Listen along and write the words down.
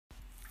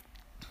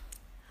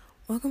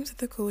Welcome to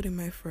The Code in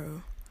My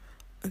Fro.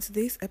 On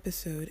today's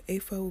episode,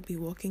 Afa will be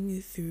walking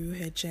you through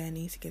her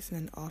journey to getting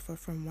an offer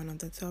from one of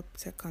the top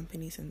tech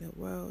companies in the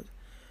world,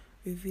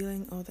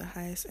 revealing all the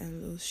highs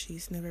and lows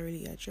she's never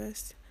really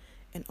addressed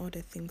and all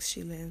the things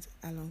she learned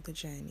along the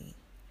journey.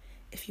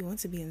 If you want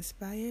to be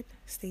inspired,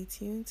 stay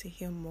tuned to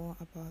hear more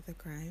about the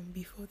grind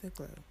before the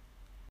glow.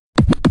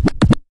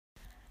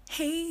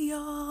 Hey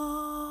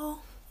y'all!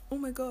 Oh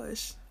my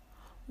gosh.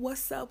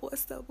 What's up?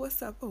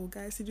 Oh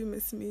guys, did you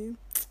miss me?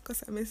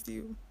 Because I missed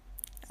you.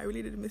 I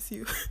really did miss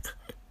you.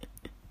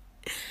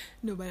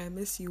 No, but I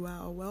miss you.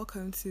 Wow.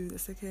 Welcome to the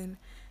second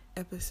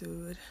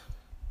episode.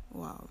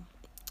 Wow.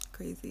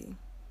 Crazy.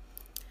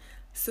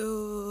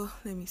 So,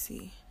 let me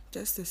see.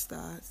 Just to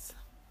start,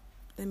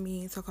 let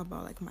me talk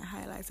about my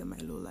highlights and my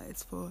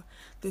lowlights for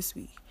this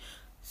week.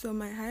 So,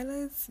 my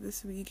highlights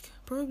this week,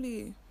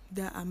 probably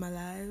that I'm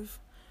alive.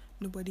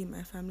 Nobody in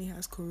my family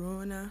has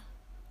corona.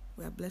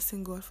 We are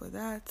blessing God for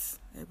that.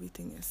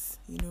 Everything is,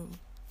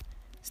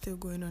 still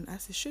going on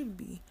as it should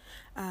be.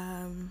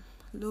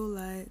 Low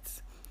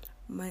lights.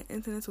 My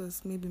internet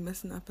was maybe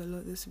messing up a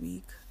lot this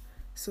week,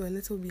 so a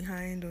little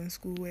behind on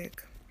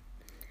schoolwork,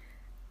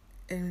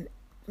 and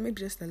maybe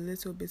just a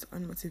little bit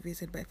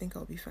unmotivated. But I think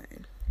I'll be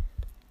fine.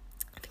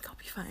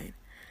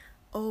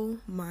 Oh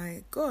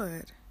my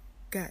God,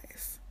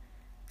 guys!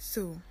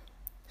 So,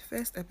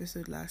 first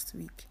episode last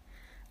week.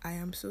 I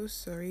am so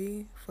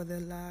sorry for the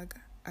lag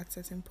at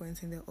certain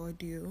points in the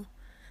audio.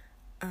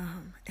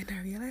 And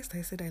I realized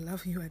I said I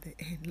love you at the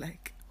end.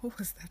 What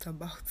was that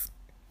about?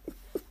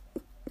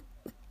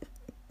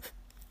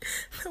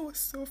 That was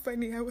so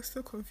funny. I was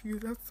so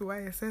confused. That's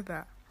why I said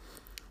that.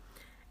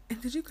 And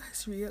did you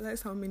guys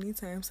realize how many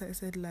times I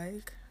said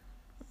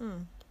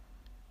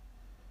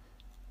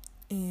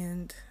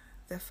And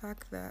the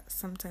fact that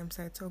sometimes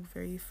I talk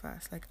very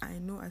fast. I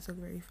know I talk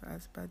very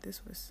fast, but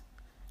this was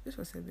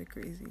a bit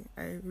crazy.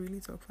 I really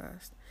talk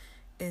fast.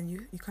 And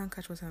you can't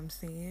catch what I'm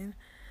saying.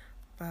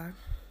 But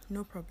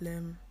no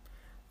problem.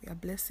 We are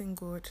blessing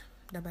God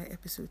that by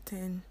episode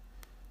 10,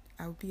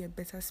 I'll be a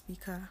better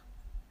speaker.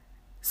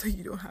 So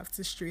you don't have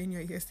to strain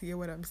your ears to hear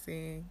what I'm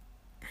saying.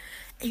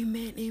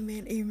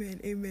 Amen.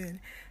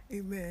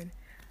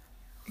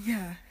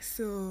 Yeah,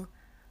 so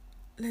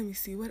let me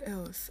see. What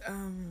else? So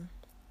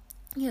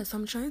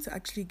I'm trying to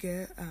actually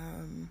get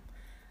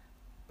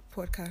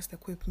podcast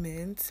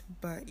equipment.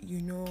 But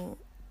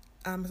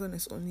Amazon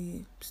is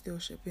only still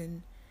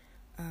shipping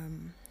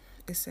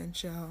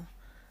essential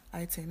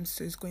items,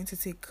 so it's going to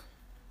take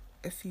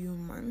a few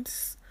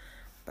months,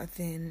 but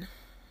then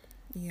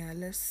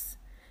let's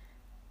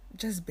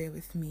just bear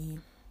with me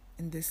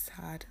in this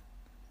hard,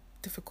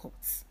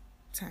 difficult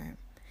time.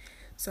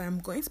 So I'm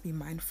going to be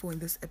mindful in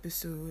this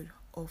episode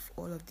of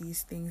all of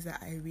these things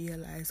that I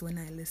realized when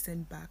I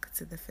listened back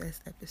to the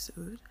first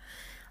episode.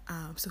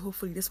 So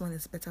hopefully this one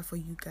is better for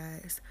you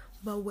guys.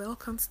 But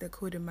welcome to The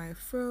Code in My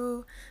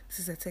Fro. This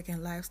is a tech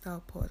and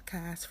lifestyle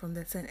podcast from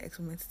the 10X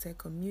Women to Tech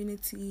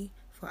community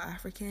for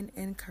African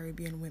and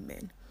Caribbean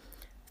women.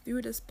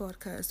 Through this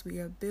podcast, we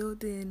are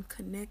building,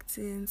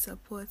 connecting,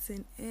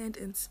 supporting, and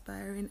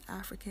inspiring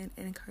African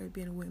and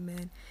Caribbean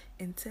women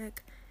in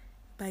tech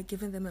by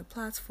giving them a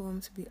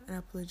platform to be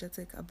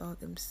unapologetic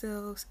about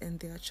themselves and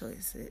their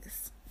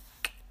choices.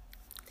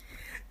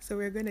 So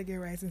we're going to get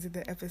right into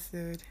the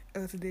episode.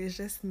 Today is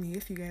just me,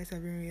 if you guys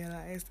haven't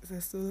realized. It's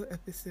a solo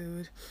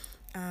episode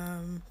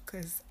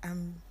because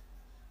I'm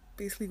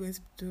basically going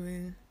to be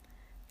doing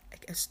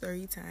a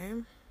story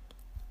time.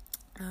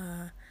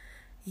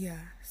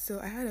 So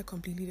I had a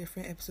completely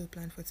different episode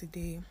planned for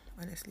today,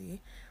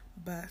 honestly.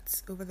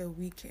 But over the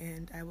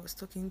weekend, I was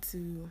talking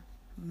to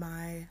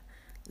my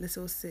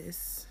little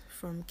sis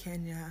from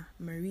Kenya,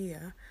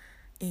 Maria,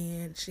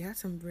 and she had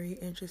some very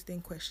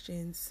interesting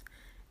questions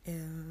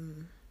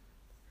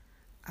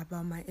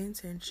about my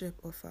internship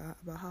offer,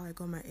 about how I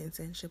got my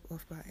internship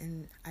offer.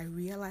 And I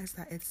realized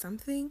that it's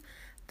something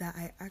that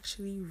I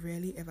actually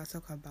rarely ever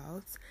talk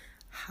about,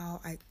 how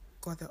I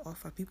got the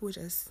offer.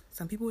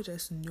 Some people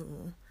just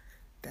know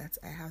that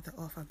I have the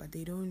offer, but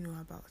they don't know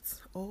about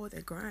all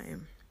the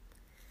grime,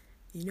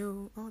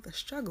 all the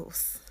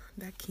struggles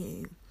that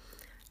came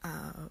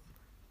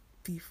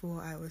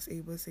before I was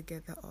able to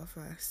get the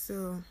offer.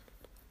 So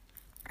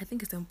I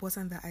think it's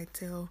important that I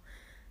tell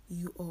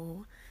you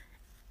all,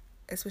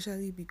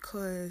 especially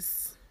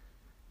because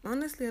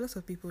honestly a lot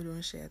of people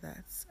don't share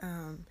that,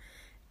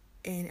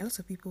 and a lot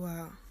of people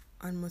are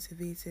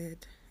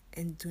unmotivated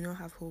and do not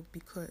have hope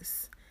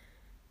because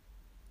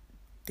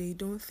they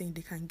don't think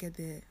they can get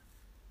the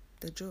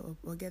job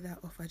or get that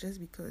offer, just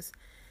because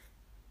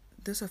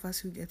those of us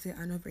who get it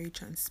are not very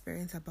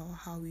transparent about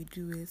how we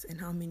do it and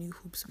how many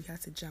hoops we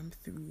had to jump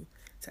through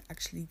to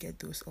actually get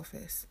those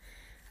offers.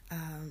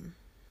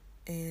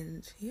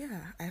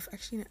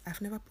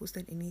 I've never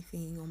posted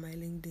anything on my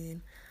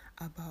LinkedIn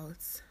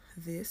about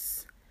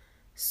this,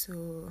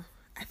 so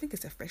I think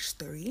it's a fresh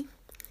story,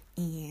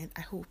 and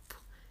I hope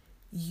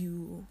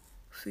you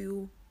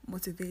feel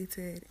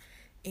motivated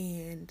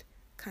and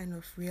kind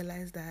of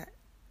realize that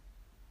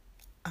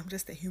I'm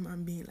just a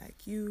human being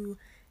like you,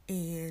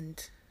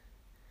 and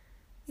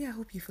yeah, I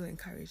hope you feel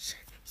encouraged.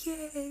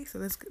 Yay! So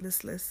let's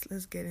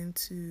get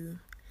into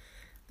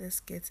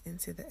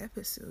the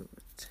episode.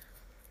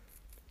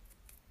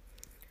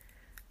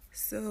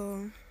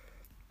 So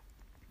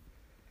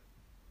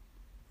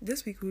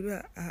this week we'll do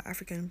our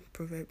African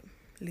proverb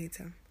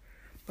later,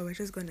 but we're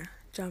just gonna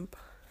jump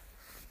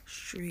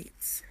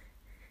straight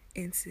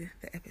into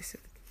the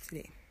episode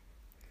today.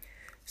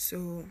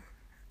 So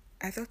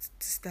I thought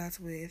to start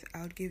with,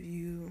 I would give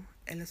you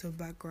a little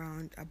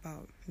background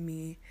about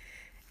me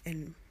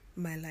and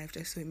my life,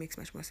 just so it makes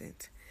much more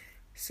sense.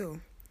 So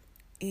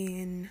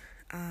in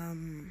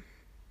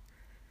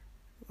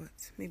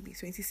maybe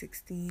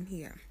 2016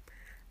 here,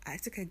 I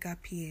took a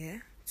gap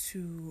year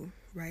to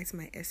write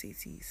my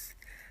SATs.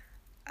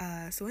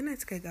 So when I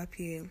took a gap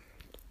year,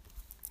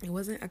 it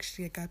wasn't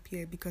actually a gap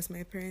year because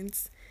my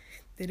parents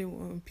didn't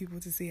want people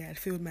to say I had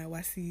failed my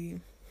WASI.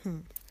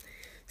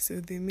 So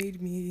they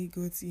made me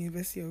go to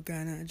University of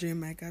Ghana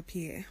during my gap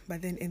year.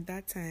 But then in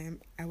that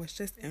time, I was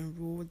just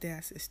enrolled there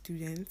as a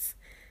student.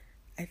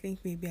 I think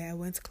maybe I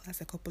went to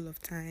class a couple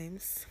of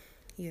times.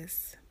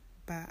 Yes,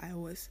 but I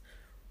was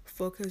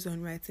focused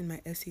on writing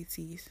my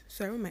SATs.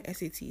 So I wrote my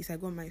SATs. I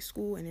got my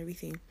school and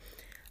everything.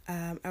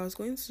 I was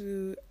going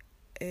to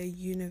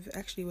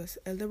actually it was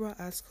a liberal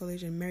arts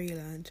college in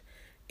Maryland.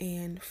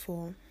 And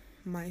for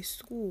my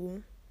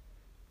school,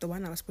 the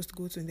one I was supposed to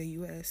go to in the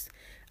US,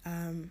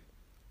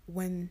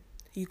 when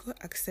you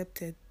got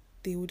accepted,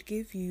 they would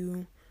give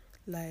you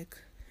like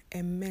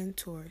a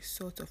mentor,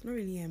 sort of, not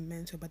really a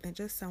mentor, but then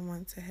just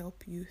someone to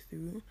help you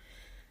through,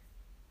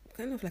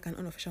 kind of like an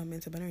unofficial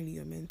mentor, but not really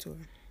your mentor.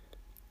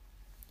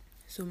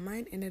 So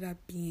mine ended up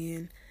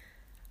being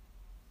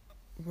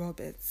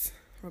Robert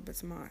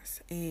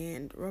Mars.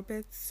 And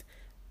Robert's,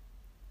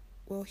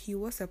 well, he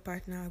was a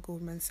partner at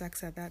Goldman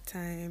Sachs at that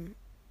time.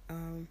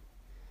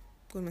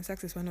 Goldman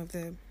Sachs is one of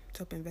the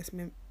top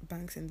investment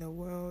banks in the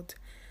world.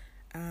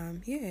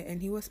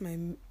 And he was my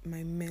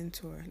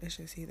mentor, let's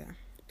just say that.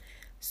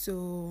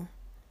 So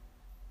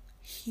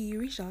he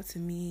reached out to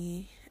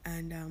me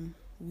and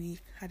we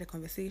had a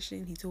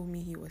conversation. He told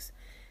me he was,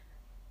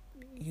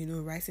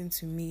 writing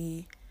to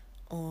me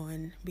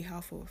on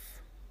behalf of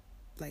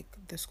like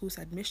the school's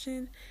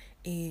admission,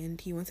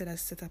 and he wanted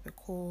us to set up a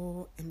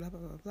call and blah blah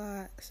blah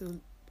blah. So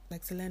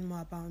like to learn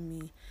more about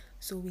me.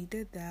 So we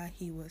did that.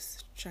 He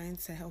was trying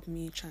to help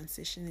me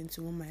transition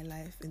into what my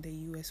life in the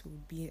US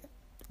would be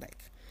like.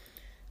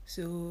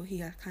 So he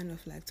had kind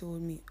of like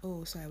told me,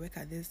 oh, so I work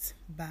at this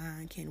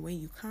bank, and when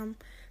you come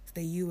to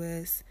the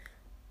US,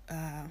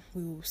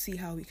 we will see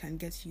how we can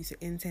get you to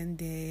intern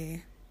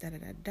there,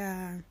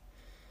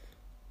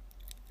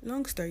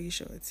 Long story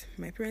short,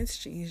 my parents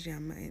changed their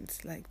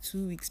minds like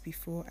 2 weeks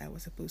before I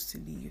was supposed to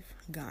leave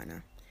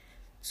Ghana.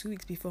 2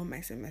 weeks before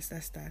my semester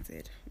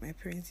started, my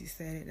parents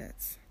decided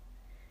that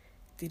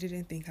they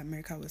didn't think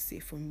America was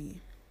safe for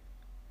me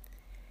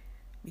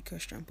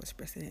because Trump was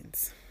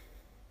president.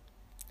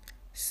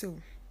 So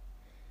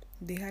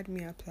they had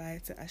me apply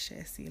to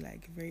HSC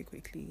like very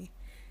quickly,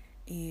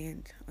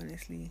 and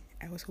honestly,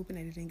 I was hoping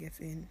I didn't get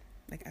in,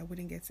 like I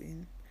wouldn't get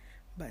in,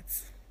 but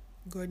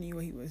God knew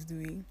what he was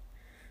doing,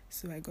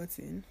 so I got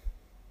in.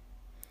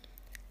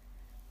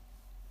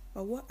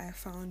 But what I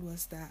found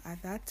was that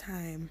at that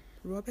time,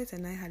 Robert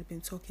and I had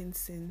been talking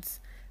since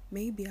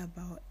maybe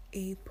about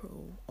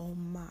April or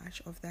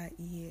March of that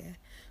year.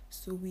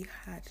 So we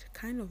had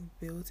kind of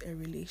built a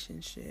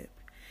relationship,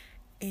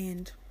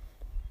 and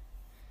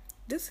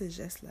this is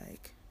just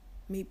like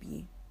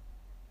maybe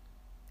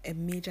a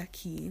major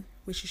key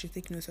which you should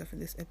take note of in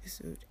this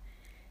episode.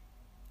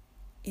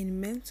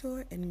 In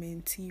mentor and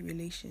mentee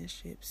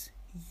relationships,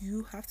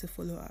 you have to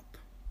follow up.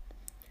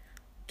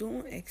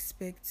 Don't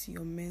expect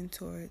your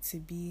mentor to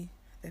be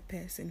the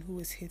person who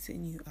is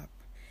hitting you up,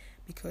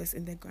 because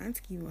in the grand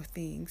scheme of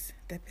things,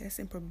 the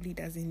person probably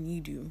doesn't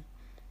need you.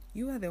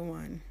 You are the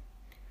one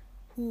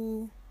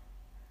who,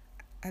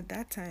 at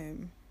that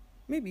time,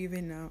 maybe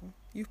even now,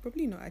 you've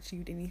probably not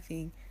achieved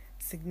anything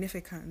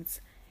significant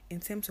in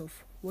terms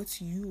of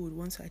what you would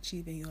want to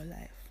achieve in your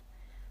life.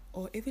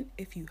 Or even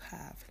if you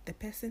have, the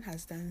person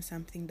has done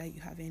something that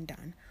you haven't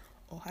done,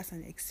 or has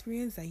an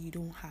experience that you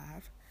don't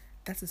have.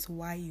 That is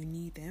why you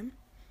need them.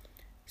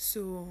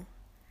 So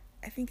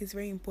I think it's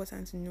very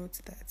important to note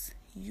that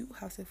you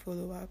have to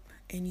follow up,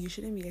 and you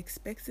shouldn't be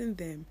expecting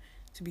them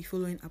to be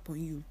following up on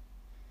you.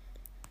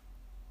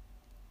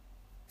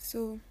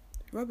 So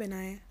Rob and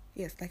I,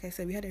 yes, like I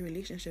said, we had a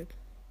relationship.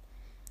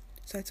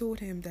 So I told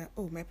him that,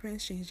 oh, my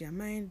parents changed their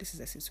mind, this is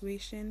a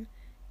situation,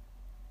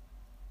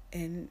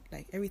 and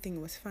like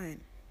everything was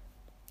fine.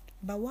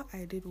 But what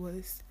I did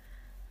was,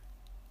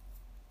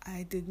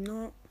 I did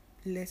not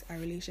let our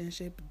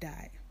relationship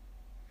die.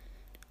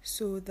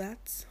 So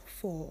that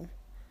fall,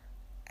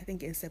 I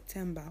think in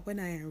September, when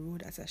I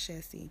enrolled at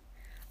Ashesi,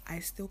 I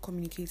still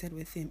communicated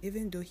with him,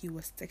 even though he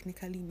was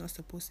technically not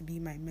supposed to be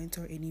my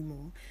mentor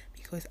anymore,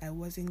 because I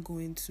wasn't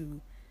going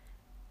to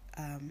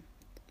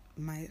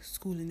my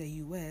school in the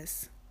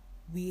US.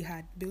 We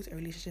had built a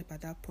relationship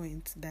at that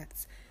point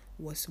that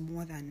was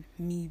more than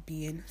me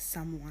being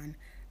someone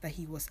that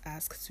he was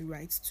asked to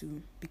write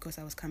to because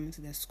I was coming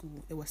to the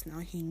school. It was now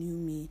he knew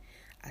me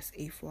as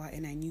A4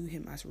 and I knew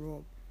him as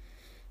Rob.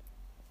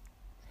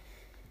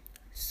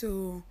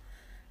 So,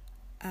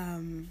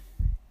 in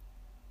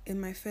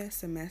my first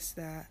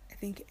semester, I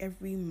think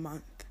every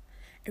month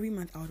I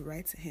would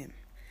write to him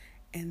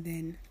and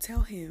then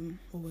tell him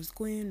what was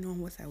going on,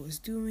 what I was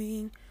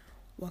doing,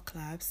 what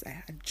clubs I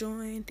had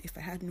joined. If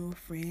I had no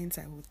friends,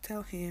 I would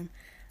tell him.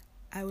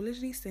 I would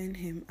literally send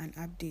him an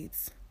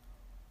update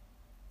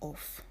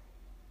of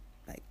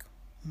like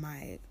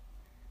my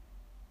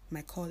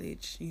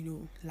college,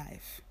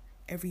 life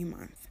every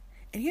month.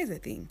 And here's the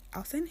thing,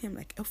 I'll send him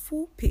like a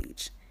full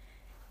page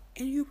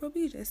and you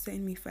probably just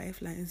send me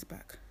 5 lines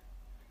back.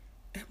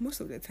 And most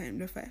of the time,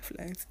 the 5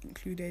 lines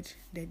included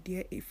the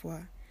dear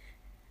A4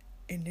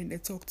 and then the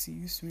talk to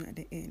you soon at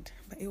the end.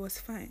 But it was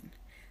fine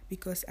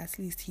because at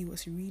least he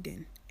was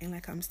reading. And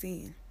like I'm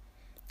saying,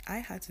 I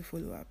had to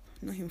follow up,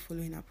 not him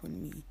following up on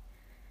me.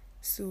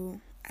 So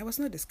I was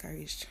not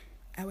discouraged.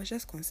 I was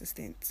just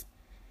consistent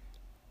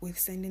with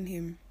sending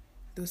him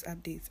those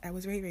updates. I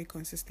was very, very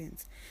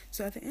consistent.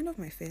 So at the end of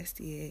my first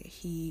year,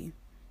 he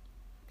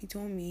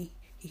told me,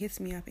 he hits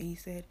me up and he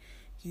said,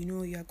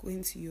 you are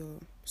going to your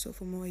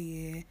sophomore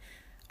year.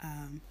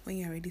 When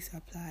you're ready to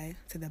apply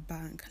to the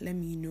bank, let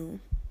me know.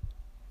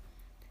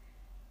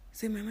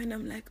 So in my mind,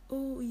 I'm like,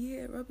 oh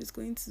yeah, Rob is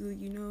going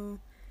to,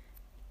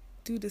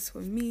 do this for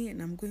me, and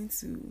I'm going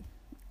to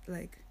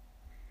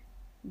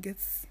get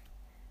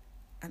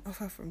an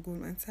offer from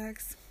Goldman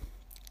Sachs.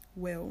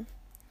 Well,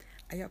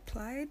 I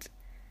applied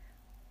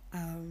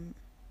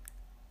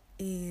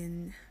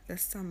in the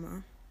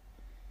summer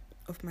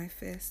of my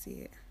first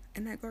year,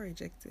 and I got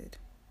rejected.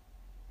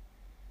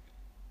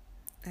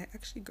 I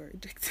actually got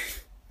rejected.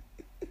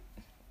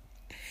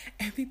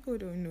 And people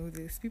don't know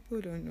this.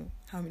 People don't know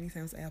how many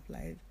times I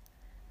applied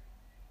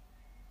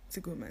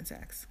to Goldman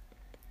Sachs.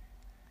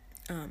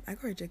 I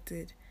got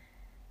rejected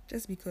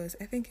just because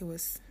I think it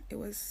was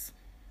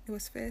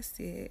first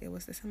year. It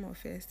was the summer of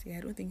first year.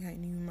 I don't think I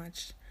knew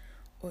much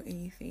or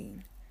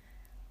anything.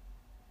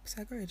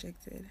 So I got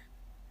rejected.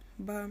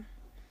 But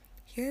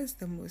here's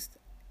the most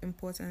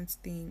important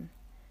thing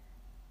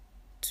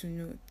to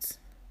note.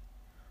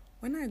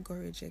 When I got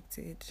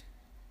rejected,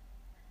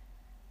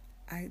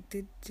 I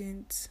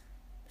didn't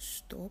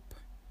stop.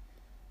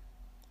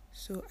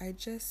 So I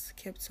just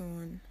kept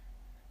on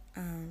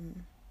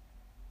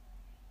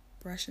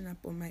brushing up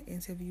on my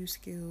interview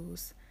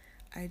skills.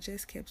 I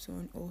just kept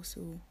on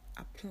also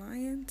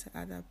applying to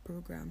other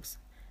programs.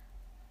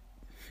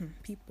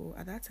 People,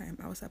 at that time,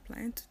 I was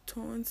applying to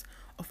tons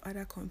of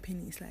other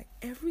companies, like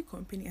every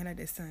company under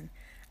the sun.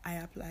 I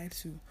applied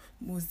to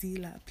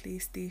Mozilla,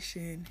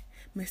 PlayStation,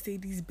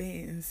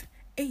 Mercedes-Benz.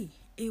 Hey,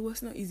 it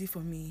was not easy for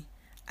me.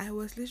 I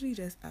was literally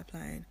just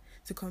applying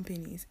to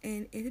companies,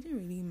 and it didn't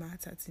really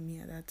matter to me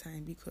at that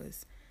time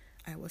because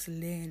I was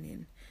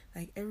learning.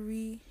 Like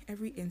every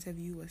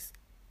interview was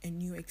a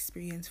new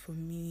experience for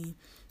me.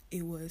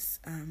 It was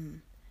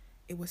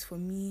for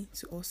me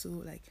to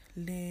also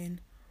learn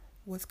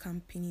what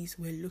companies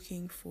were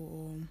looking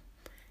for.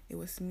 It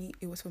was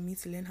for me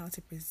to learn how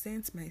to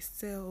present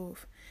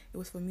myself. It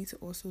was for me to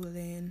also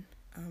learn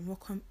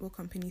what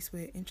companies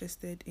were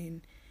interested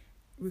in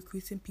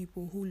recruiting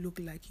people who look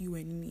like you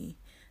and me,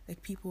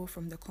 like people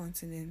from the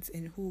continent,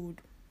 and who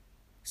would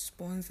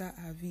sponsor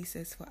our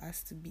visas for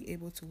us to be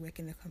able to work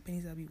in the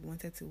companies that we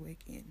wanted to work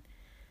in.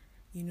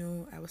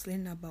 I was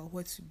learning about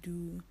what to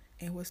do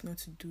and what not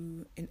to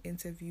do in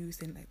interviews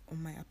and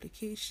on my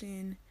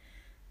application.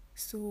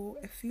 So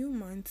a few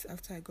months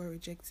after I got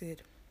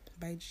rejected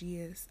by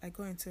GS, I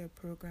got into a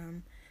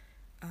program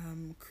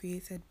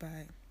created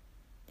by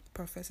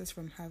professors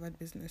from Harvard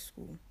Business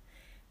School.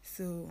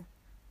 So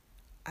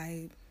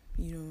I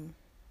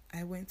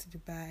went to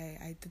Dubai.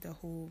 I did the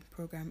whole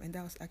program, and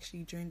that was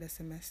actually during the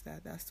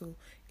semester. So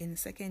in the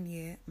second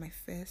year, my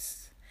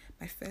first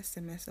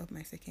semester of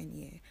my second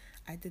year,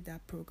 I did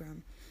that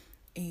program,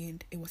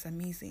 and it was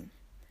amazing.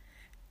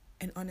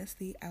 And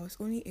honestly, I was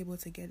only able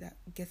to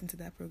get into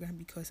that program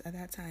because at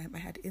that time I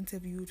had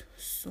interviewed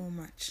so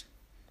much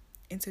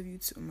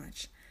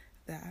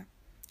that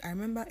I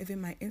remember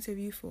even my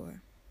interview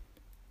for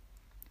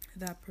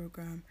that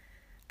program,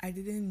 I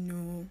didn't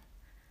know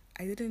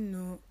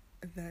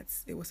that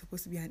it was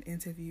supposed to be an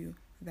interview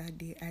that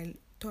day. I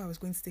thought I was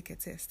going to take a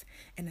test,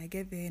 and I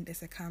get there and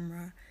there's a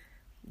camera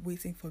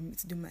waiting for me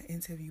to do my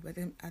interview. But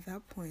then at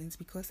that point,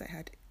 because I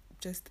had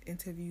just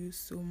interviewed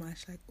so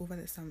much over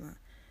the summer,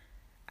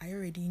 I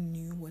already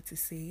knew what to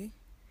say.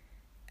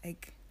 I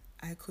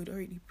could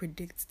already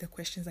predict the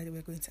questions that they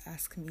were going to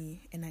ask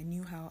me, and I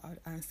knew how I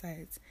would answer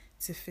it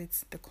to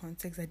fit the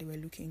context that they were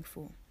looking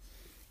for.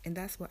 And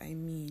that's what I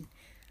mean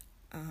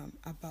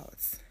about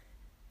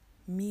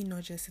me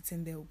not just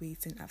sitting there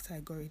waiting after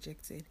I got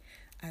rejected.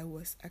 I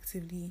was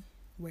actively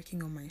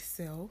working on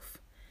myself,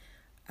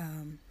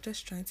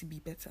 just trying to be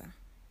better,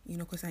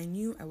 because I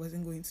knew I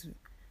wasn't going to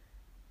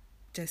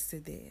just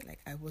sit there.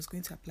 I was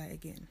going to apply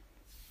again.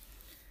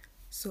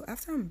 So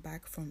after I'm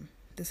back from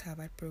this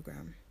Harvard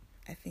program,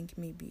 I think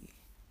maybe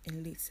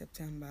in late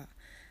September,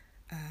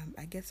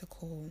 I get a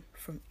call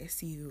from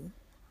SEO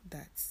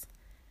that's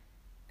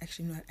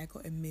actually no, I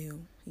got a mail.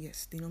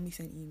 Yes, they normally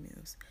send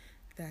emails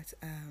that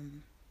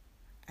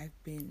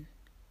I've been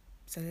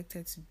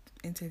selected to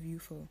interview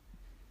for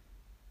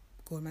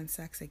Goldman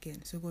Sachs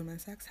again. So Goldman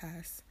Sachs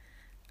has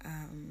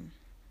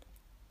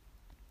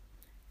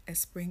a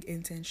spring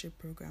internship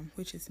program,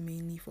 which is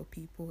mainly for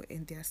people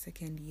in their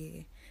second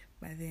year,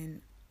 but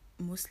then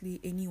mostly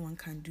anyone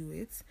can do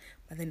it,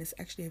 but then it's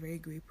actually a very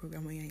great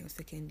program when you're in your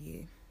second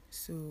year.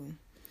 So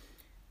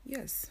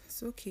yes,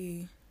 it's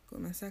okay.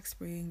 Goldman Sachs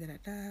spring,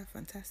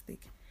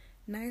 fantastic,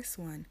 nice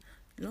one.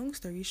 Long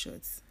story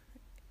short,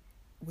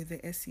 with the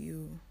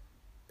SEO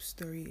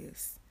story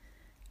is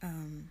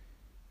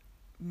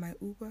my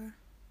Uber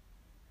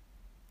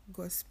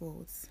got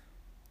spoiled,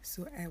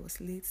 so I was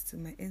late to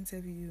my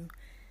interview,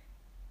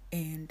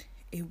 and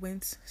it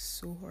went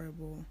so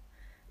horrible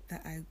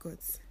that I got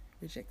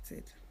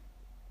rejected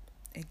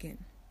again.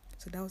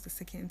 So that was the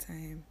second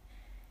time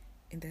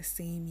in the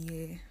same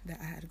year that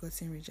I had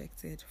gotten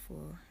rejected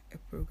for a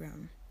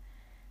program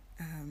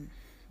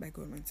by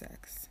Goldman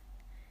Sachs.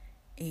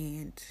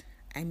 And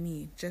I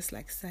mean, just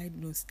like side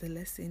notes, the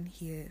lesson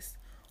here is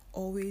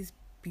always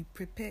be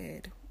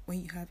prepared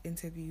when you have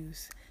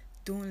interviews.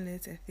 Don't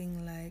let a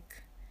thing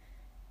like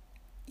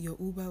your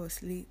Uber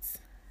was late,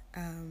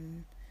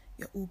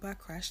 your Uber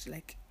crashed,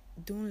 like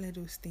don't let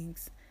those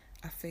things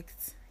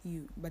affect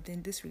you. But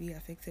then this really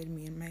affected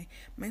me, and my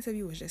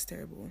interview was just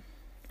terrible.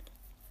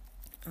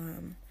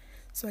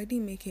 So I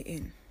didn't make it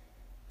in.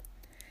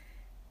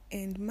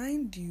 And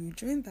mind you,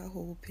 during that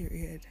whole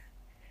period,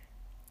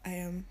 I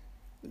am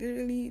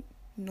literally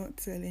not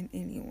telling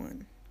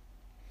anyone.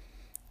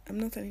 I'm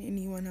not telling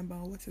anyone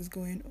about what is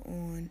going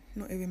on,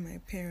 not even my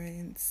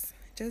parents,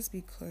 just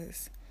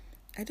because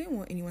I didn't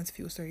want anyone to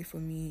feel sorry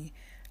for me.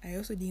 I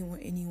also didn't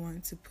want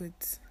anyone to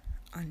put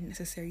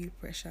unnecessary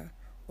pressure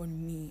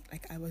on me.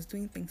 Like, I was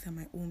doing things at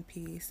my own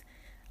pace.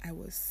 I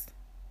was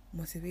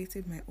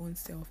motivated my own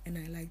self, and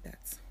I like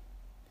that.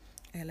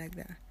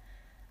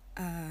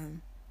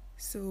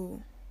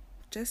 So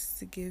just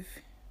to give,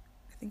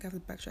 I think I have to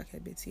backtrack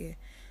a bit here.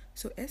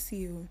 So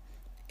SEO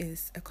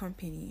is a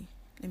company.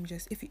 Let me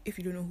just, if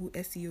you don't know who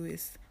SEO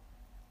is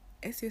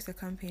is a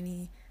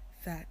company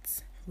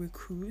that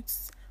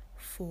recruits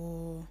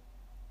for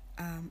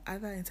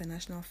other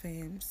international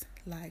firms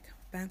like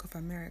Bank of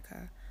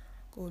America,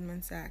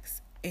 Goldman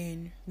Sachs,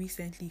 and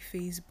recently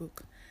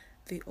Facebook.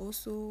 They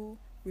also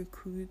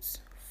recruit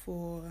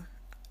for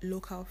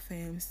local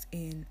firms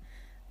in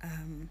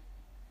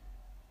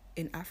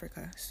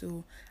Africa.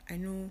 So I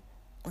know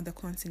on the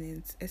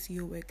continent,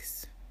 SEO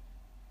works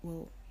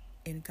well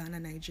in Ghana,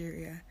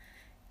 Nigeria,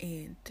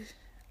 and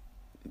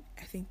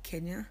I think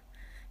Kenya.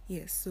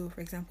 Yes, so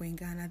for example, in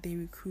Ghana, they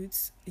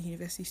recruit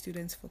university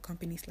students for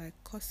companies like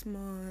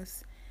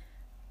Cosmos,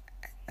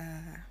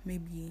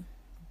 maybe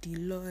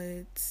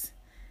Deloitte.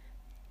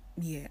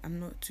 Yeah, I'm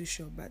not too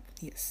sure, but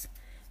yes.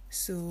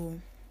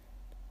 So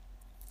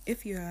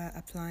if you are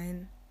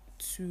applying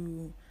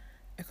to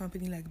a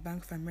company like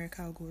Bank of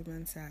America or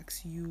Goldman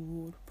Sachs, you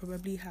would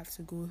probably have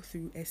to go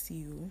through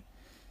SEO.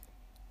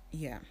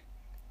 Yeah.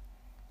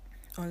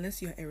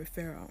 Unless you're a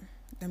referral.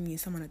 That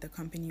means someone at the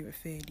company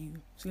referred you.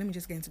 So let me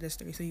just get into the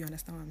story so you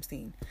understand what I'm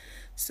saying.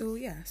 So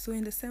yeah, so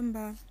in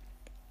December,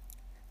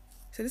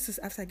 so this is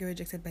after I get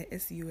rejected by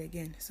SEO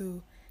again.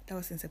 So that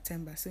was in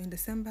September. So in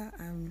December,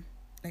 I'm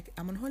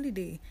on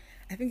holiday.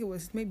 I think it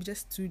was maybe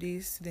just 2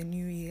 days to the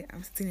new year.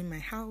 I'm sitting in my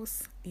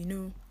house,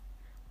 with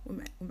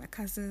my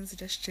cousins,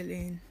 just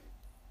chilling.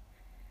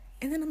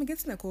 And then I'm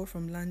getting a call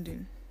from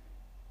London.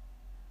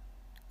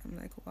 I'm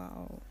like,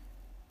 wow,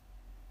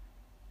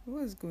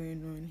 what's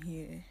going on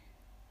here?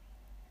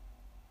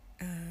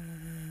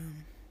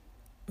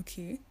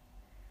 Okay.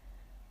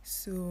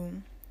 So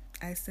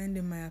I send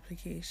in my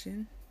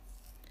application,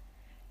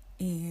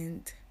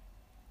 and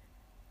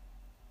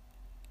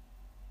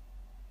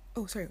I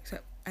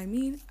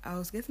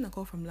was getting a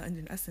call from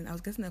London. I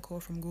was getting a call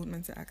from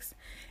Goldman Sachs,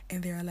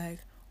 and they are like,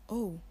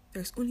 oh,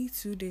 there's only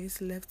 2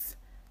 days left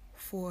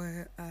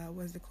for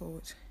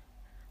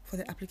for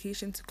the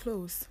application to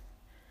close.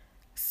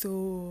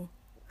 So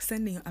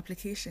send in your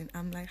application.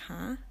 I'm like,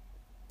 huh?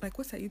 Like,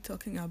 what are you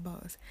talking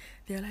about?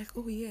 They're like,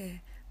 oh yeah,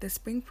 the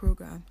spring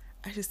program,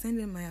 I should send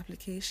in my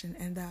application,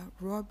 and that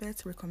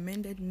Robert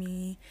recommended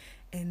me,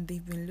 and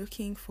they've been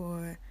looking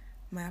for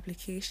my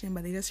application,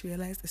 but they just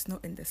realized it's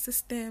not in the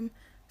system,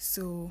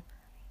 so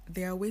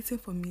they are waiting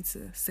for me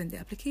to send the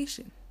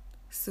application.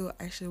 So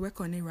I should work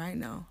on it right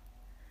now.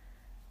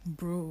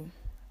 Bro,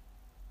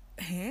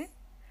 I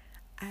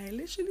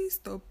literally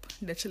stop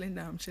the chilling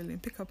that I'm chilling,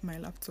 pick up my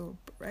laptop,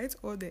 write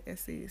all the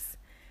essays,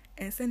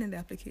 and send in the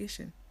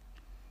application.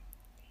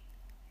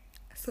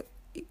 So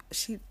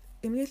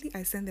immediately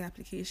I send the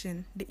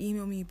application, they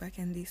email me back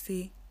and they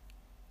say,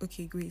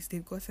 okay, Grace,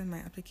 they've gotten my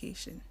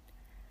application.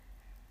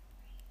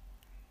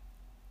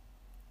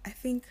 I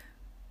think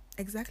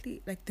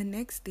exactly like the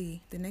next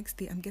day,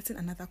 I'm getting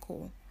another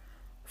call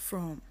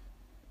from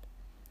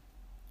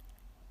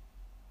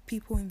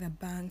people in the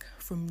bank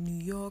from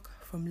New York,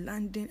 from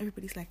London.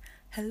 Everybody's like,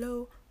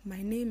 hello, my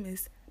name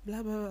is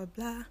blah, blah, blah,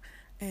 blah.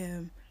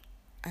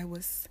 I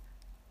was,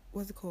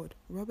 what's it called?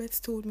 Roberts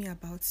told me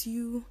about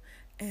you.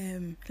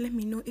 Let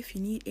me know if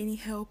you need any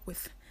help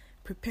with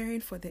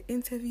preparing for the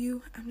interview.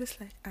 I'm just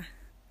like,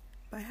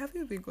 but I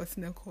haven't even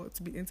gotten a call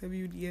to be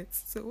interviewed yet.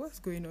 So what's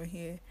going on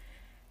here?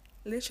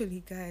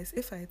 Literally, guys,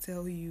 if I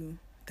tell you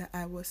that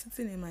I was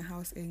sitting in my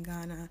house in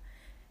Ghana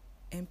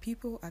and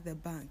people at the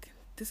bank,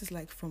 this is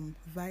like from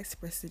vice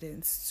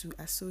presidents to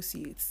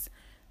associates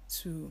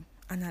to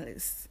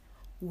analysts,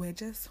 were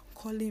just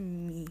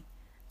calling me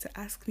to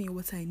ask me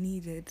what I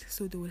needed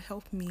so they would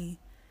help me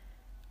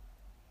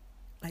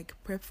like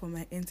prep for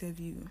my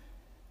interview.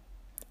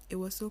 It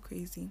was so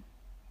crazy.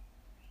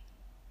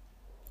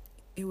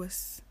 It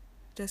was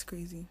just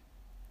crazy.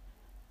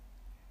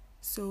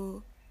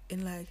 So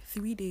in like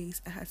 3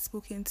 days, I had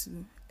spoken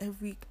to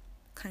every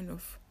kind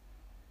of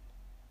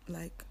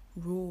like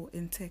role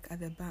in tech at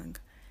the bank.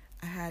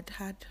 I had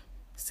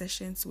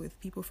sessions with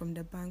people from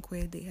the bank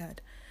where they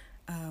had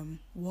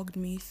walked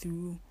me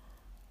through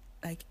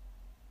like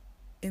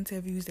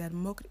interviews. They had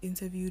mock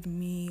interviewed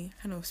me,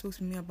 kind of spoke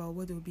to me about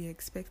what they would be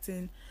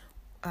expecting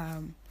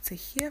to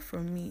hear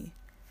from me.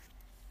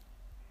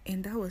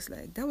 And that was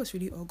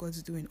really all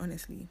God's doing,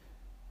 honestly.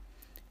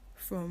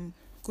 From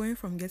going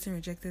from getting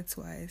rejected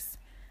twice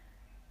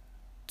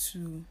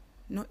to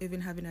not even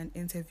having an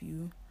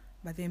interview,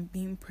 but then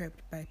being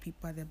prepped by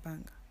people at the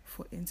bank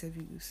for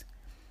interviews.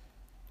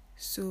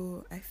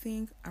 So I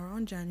think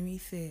around January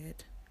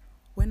 3rd,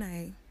 when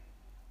I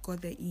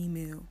got the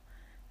email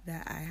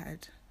that I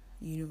had,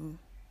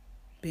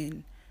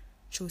 been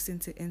chosen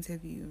to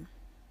interview,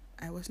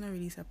 I was not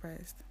really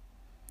surprised.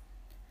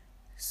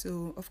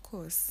 So, of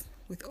course,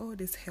 with all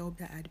this help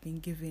that I'd been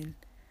given,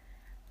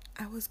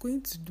 I was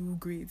going to do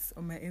great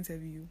on my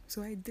interview.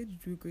 So I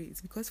did do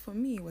great, because for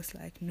me, it was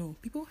like, no,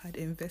 people had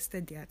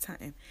invested their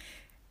time.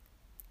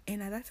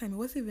 And at that time, it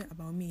wasn't even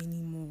about me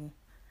anymore.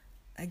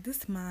 Like,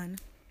 this man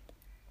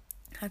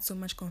had so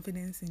much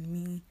confidence in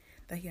me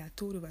that he had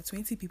told over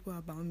 20 people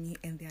about me,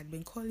 and they had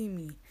been calling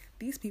me.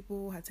 These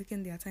people had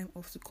taken their time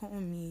off to call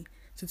me,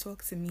 to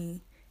talk to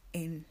me,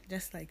 and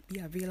just like be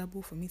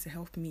available for me to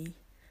help me.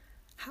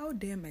 How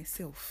dare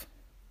myself?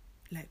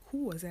 Like,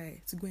 who was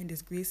I to go and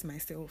disgrace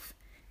myself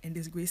and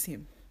disgrace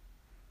him?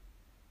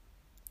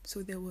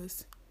 So there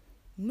was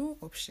no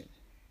option.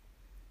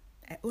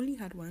 I only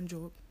had one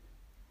job,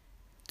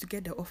 to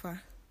get the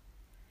offer,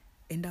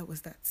 and that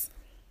was that.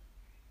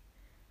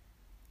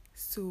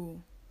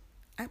 So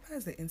I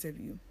passed the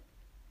interview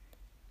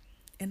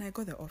and I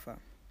got the offer.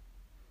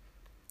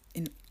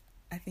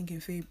 I think in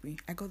February,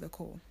 I got the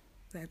call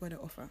that I got the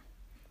offer.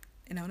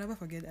 And I'll never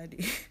forget that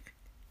day.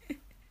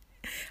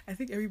 I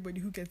think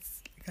everybody who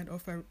gets an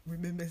offer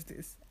remembers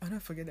this. I'll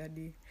never forget that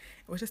day.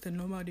 It was just a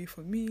normal day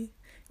for me.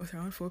 It was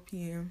around 4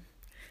 p.m.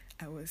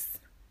 I was,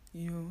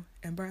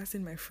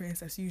 embarrassing my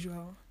friends as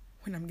usual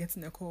when I'm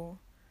getting a call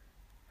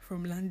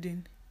from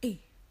London.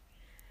 Hey.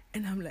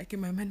 And I'm like,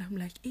 in my mind, I'm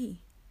like, hey,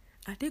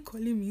 are they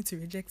calling me to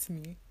reject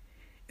me?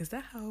 Is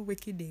that how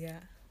wicked they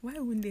are? Why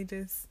wouldn't they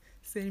just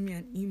send me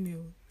an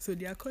email? So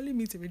they are calling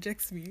me to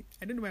reject me.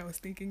 I don't know why I was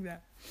thinking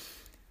that.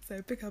 So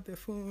I pick up the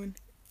phone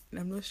and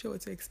I'm not sure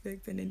what to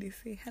expect. And then they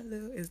say,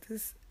 hello, is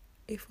this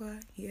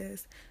Ifa?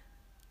 Yes.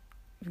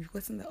 We've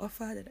gotten the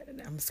offer.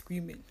 I'm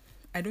screaming.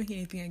 I don't hear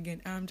anything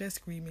again. I'm just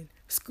screaming.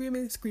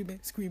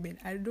 Screaming.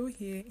 I don't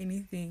hear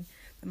anything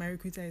that my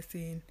recruiter is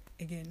saying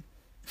again.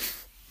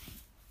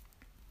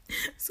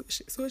 So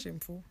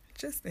shameful.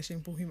 Just a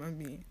shameful human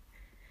being.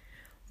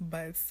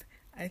 But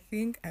I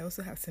think I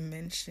also have to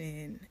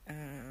mention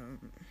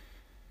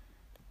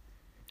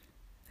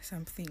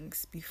some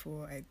things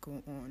before I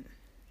go on.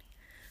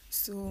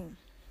 So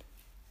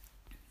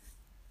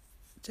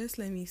just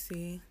let me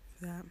say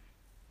that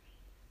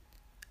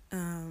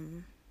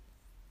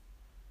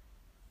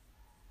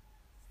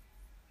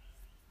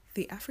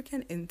the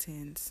African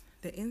interns,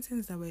 the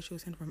interns that were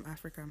chosen from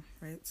Africa,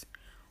 right?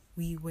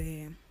 We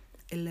were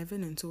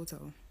 11 in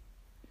total.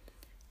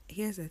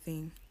 Here's the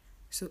thing.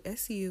 So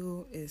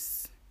SEO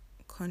is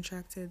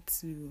contracted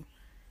to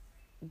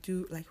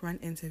do run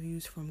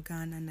interviews from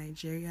Ghana,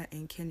 Nigeria,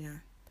 and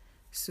Kenya.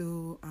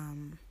 So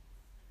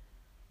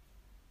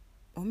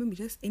or maybe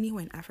just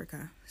anywhere in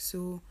Africa.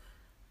 So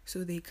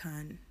they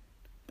can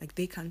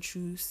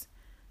choose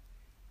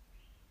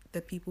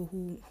the people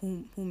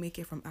who make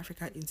it from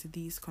Africa into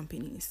these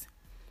companies.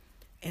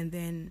 And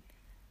then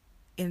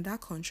in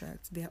that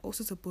contract, they are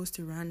also supposed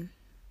to run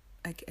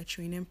a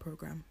training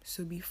program.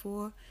 So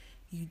before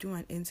you do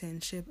an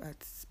internship at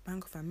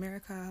Bank of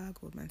America,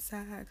 Goldman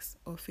Sachs,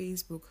 or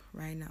Facebook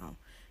right now,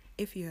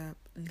 if you are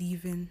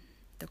leaving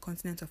the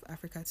continent of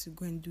Africa to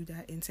go and do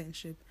that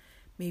internship,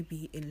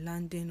 maybe in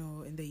London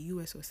or in the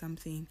US or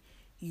something,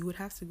 you would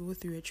have to go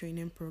through a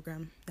training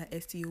program that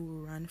STO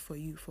will run for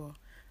you for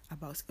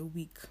about a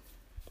week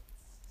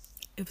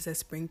if it's a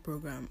spring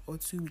program, or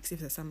 2 weeks if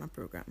it's a summer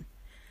program.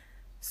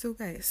 So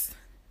guys,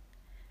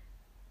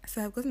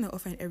 so I've gotten the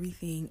offer and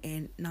everything,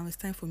 and now it's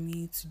time for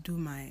me to do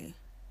my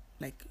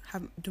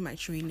do my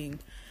training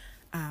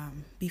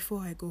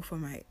before I go for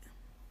my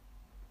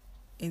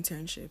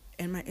internship.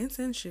 And my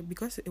internship,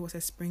 because it was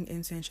a spring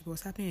internship, it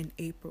was happening in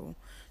April.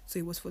 So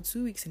it was for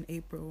 2 weeks in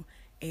April,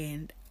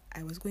 and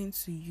I was going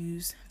to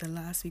use the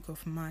last week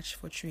of March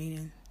for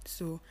training.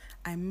 So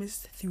I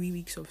missed 3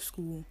 weeks of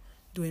school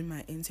doing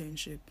my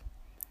internship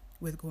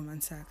with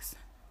Goldman Sachs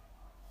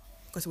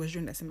because it was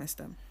during the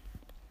semester.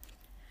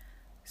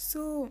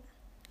 So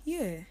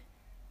yeah,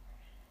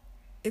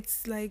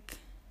 it's like,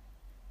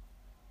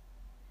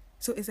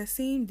 so it's the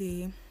same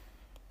day.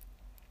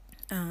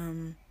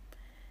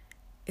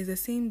 It's the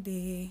same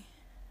day.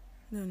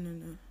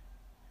 No.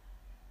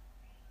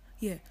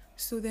 Yeah.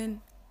 So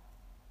then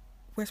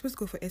we're supposed to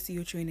go for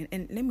SEO training,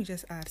 and let me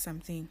just add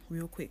something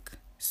real quick.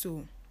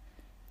 So,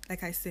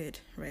 like I said,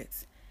 right,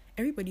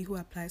 everybody who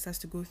applies has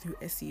to go through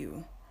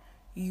SEO.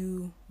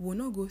 You will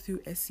not go through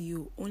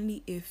SEO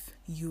only if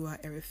you are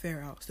a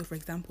referral. So, for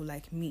example,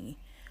 like me,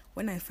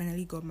 when I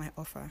finally got my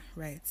offer,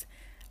 right,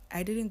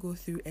 I didn't go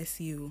through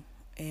SEO.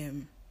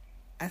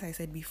 As I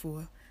said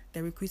before,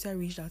 the recruiter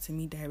reached out to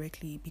me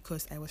directly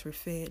because I was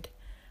referred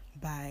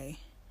by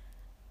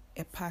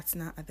a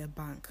partner at the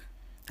bank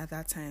at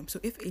that time. So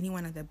if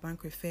anyone at the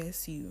bank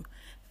refers you,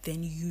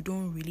 then you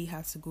don't really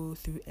have to go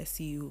through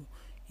SEO.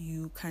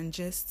 You can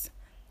just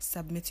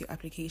submit your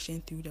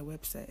application through the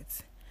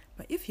website.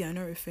 But if you are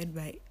not referred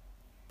by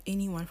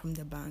anyone from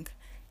the bank,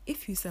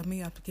 if you submit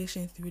your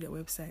application through the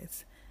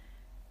website,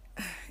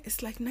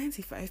 it's like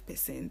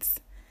 95%.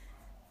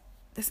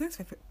 There's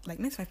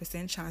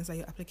 95% chance that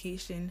your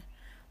application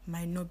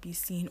might not be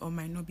seen or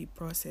might not be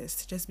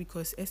processed, just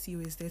because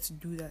SEO is there to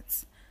do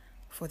that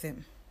for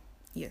them.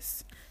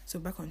 Yes. So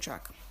back on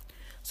track.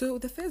 So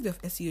the first day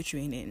of SEO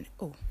training,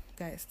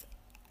 guys,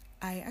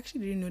 I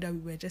actually didn't know that we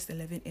were just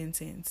 11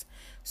 interns.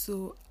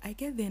 So I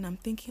get there and I'm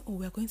thinking,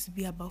 we're going to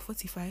be about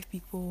 45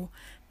 people,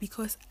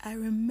 because I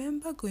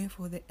remember going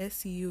for the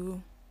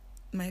SEO,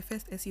 my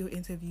first SEO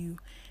interview,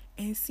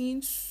 and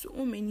seeing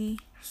so many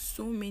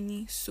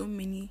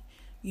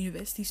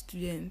university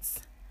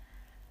students.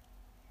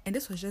 And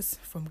this was just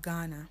from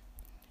Ghana.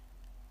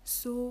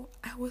 So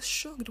I was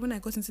shocked when I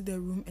got into the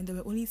room and there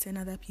were only 10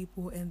 other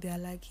people, and they're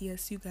like,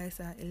 yes, you guys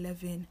are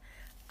 11.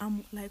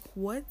 I'm like,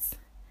 what?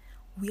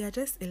 We are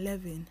just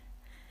 11.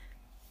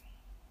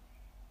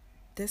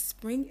 The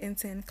spring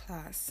intern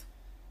class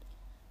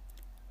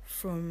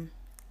from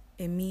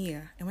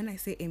EMEA, and when I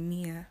say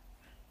EMEA,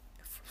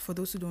 for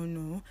those who don't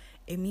know,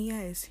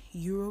 EMEA is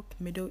Europe,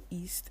 Middle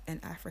East,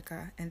 and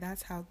Africa, and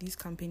that's how these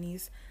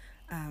companies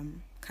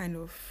kind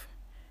of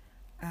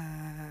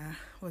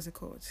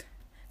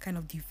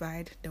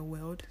divide the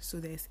world. So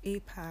there's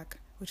APAC,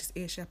 which is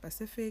Asia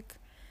Pacific,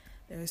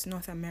 there's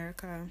North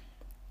America,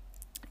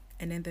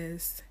 and then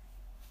there's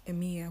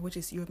EMEA, which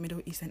is Europe,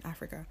 Middle East, and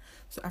Africa.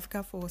 So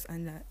Africa falls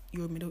under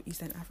Europe, Middle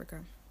East, and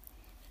Africa.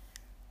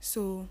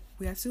 So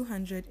we are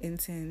 200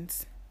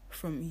 interns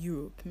from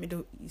Europe,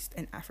 Middle East,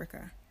 and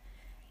Africa,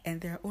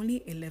 and there are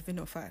only 11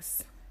 of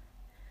us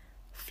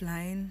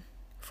flying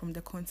from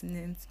the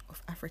continent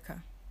of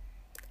Africa.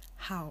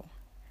 How?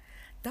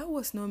 That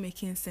was not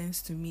making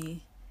sense to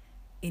me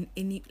in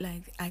any,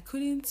 I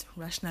couldn't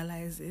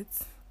rationalize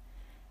it,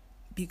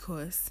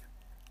 because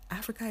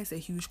Africa is a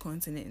huge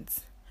continent.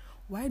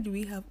 Why do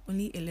we have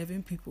only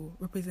 11 people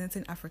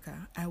representing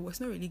Africa? I was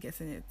not really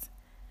getting it.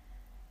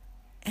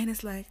 And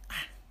it's like,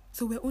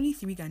 so we're only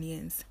 3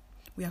 Ghanaians.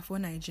 We have 4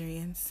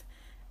 Nigerians.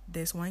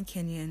 There's 1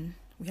 Kenyan.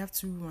 We have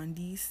 2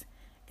 Rwandese.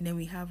 And then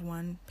we have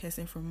 1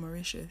 person from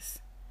Mauritius.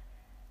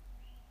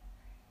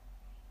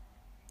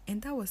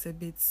 And that was a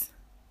bit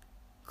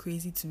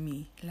crazy to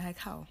me. Like,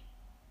 how?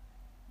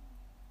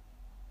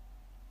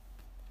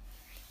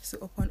 So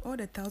upon all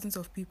the thousands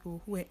of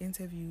people who were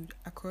interviewed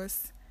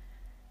across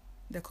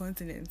the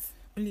continents,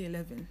 only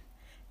 11.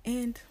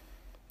 And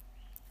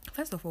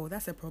first of all,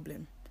 that's a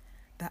problem,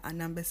 that our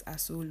numbers are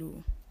so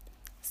low.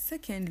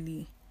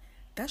 Secondly,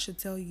 that should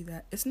tell you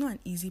that it's not an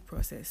easy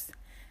process,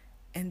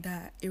 and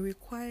that it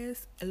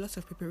requires a lot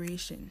of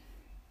preparation.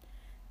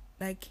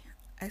 Like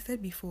I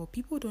said before,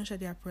 people don't share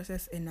their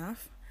process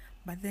enough,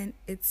 but then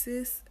it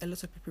is a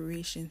lot of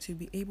preparation to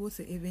be able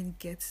to even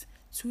get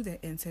to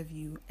the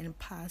interview and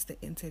pass the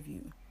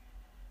interview.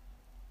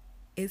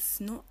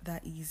 It's not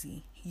that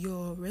easy.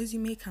 Your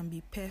resume can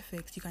be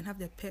perfect. You can have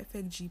the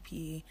perfect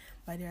GPA,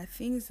 but there are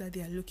things that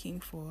they are looking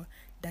for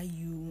that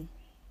you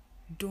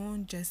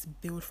don't just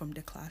build from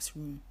the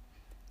classroom.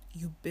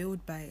 You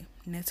build by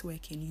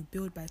networking. You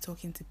build by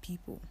talking to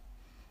people.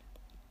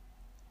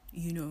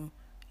 You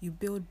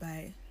build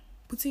by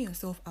putting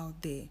yourself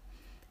out there.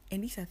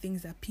 And these are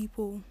things that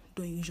people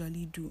don't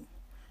usually do.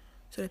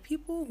 So the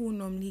people who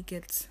normally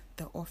get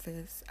the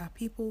offers are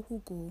people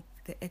who go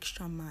the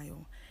extra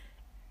mile.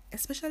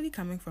 Especially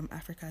coming from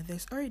Africa,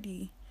 there's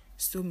already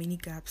so many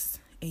gaps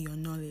in your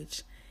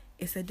knowledge.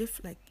 It's a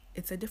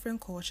different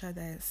culture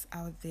that's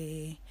out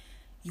there.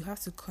 You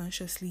have to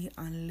consciously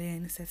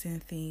unlearn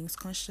certain things,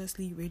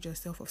 consciously rid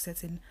yourself of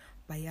certain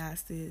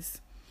biases.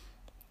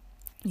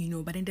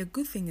 But then the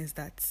good thing is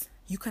that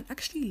you can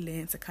actually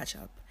learn to catch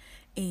up.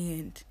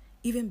 And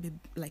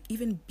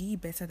even be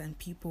better than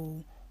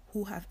people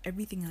who have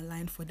everything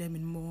aligned for them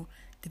in more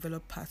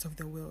developed parts of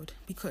the world.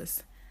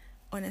 Because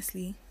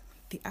honestly,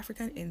 the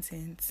African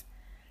interns,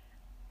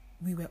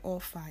 we were all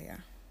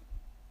fire.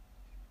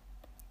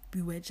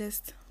 We were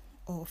just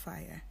all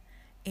fire.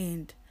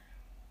 And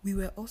we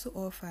were also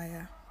all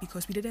fire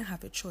because we didn't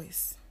have a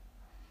choice.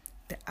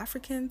 The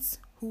Africans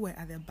who were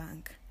at the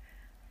bank,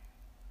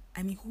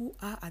 who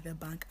are at the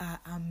bank, are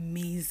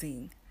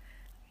amazing.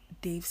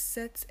 They've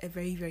set a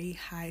very, very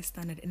high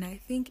standard. And I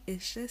think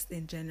it's just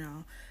in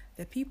general,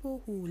 the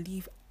people who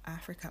leave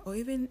Africa, or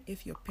even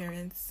if your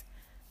parents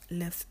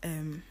left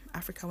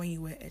Africa when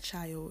you were a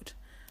child,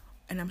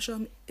 and I'm sure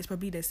it's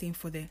probably the same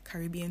for the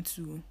Caribbean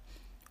too.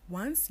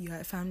 Once you are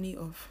a family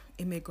of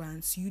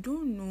immigrants, you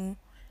don't know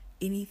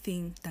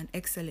anything than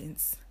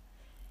excellence.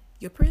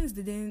 Your parents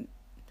didn't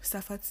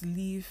suffer to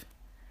leave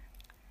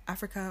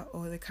Africa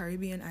or the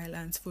Caribbean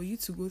islands for you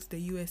to go to the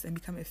US and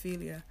become a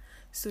failure.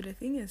 So the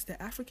thing is,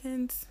 the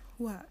Africans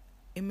who are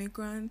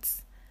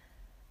immigrants,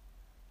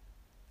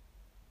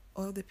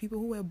 or the people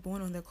who were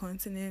born on the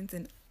continent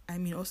and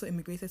also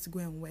immigrated to go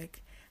and work,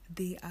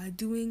 they are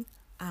doing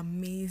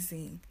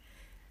amazing.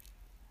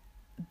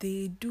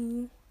 They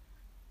do,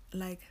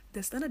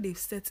 the standard they've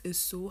set is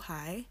so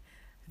high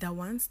that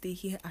once they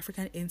hear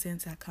African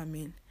interns are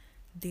coming,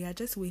 they are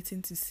just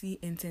waiting to see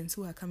interns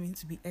who are coming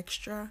to be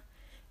extra,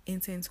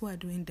 interns who are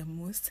doing the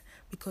most,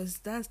 because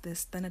that's the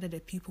standard that the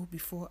people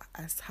before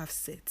us have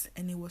set.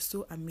 And it was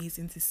so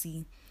amazing to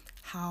see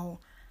how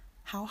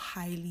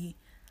highly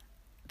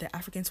the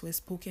Africans were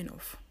spoken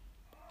of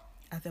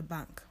at the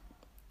bank.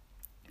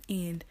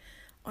 And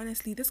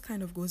honestly, this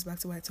kind of goes back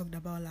to what I talked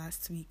about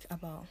last week,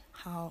 about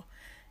how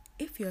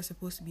if you're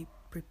supposed to be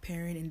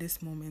preparing in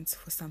this moment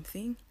for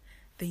something,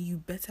 then you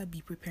better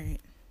be preparing.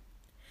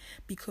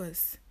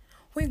 Because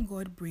when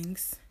God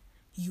brings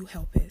you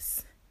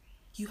helpers,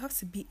 you have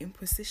to be in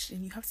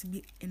position, you have to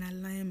be in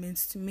alignment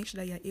to make sure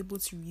that you're able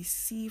to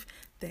receive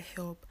the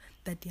help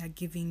that they are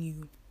giving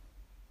you.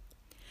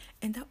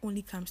 And that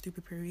only comes through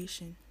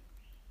preparation.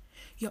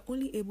 You're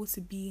only able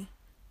to be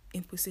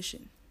in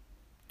position.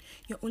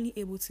 You're only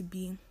able to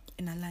be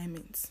in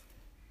alignment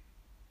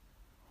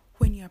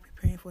when you are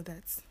preparing for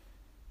that.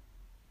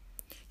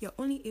 You're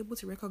only able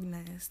to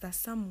recognize that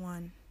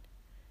someone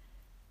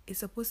is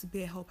supposed to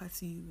be a helper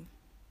to you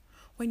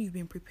when you've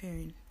been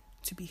preparing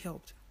to be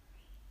helped.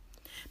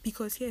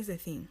 Because here's the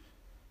thing.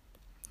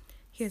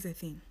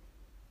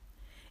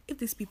 If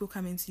these people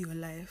come into your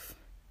life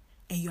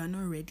and you are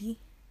not ready,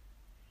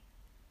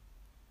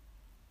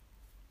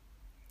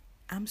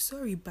 I'm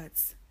sorry, but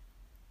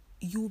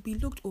you will be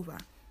looked over.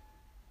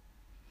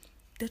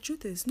 The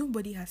truth is,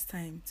 nobody has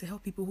time to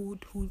help people who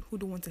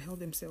don't want to help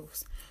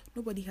themselves.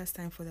 Nobody has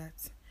time for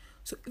that.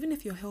 So even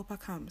if your helper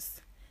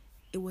comes,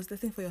 it was the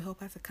thing for your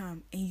helper to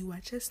come, and you are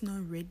just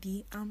not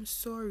ready, I'm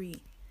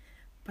sorry.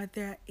 But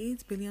there are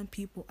 8 billion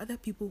people, other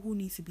people who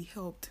need to be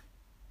helped.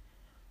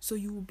 So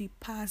you will be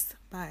passed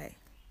by.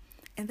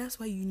 And that's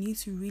why you need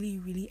to really,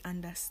 really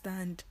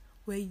understand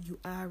where you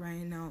are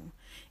right now.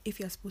 If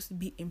you're supposed to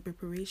be in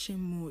preparation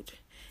mode,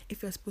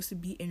 if you're supposed to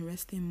be in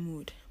resting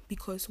mode.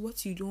 Because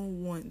what you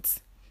don't want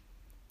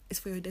is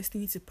for your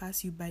destiny to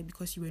pass you by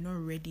because you were not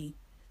ready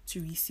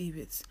to receive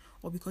it,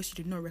 or because you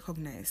did not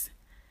recognize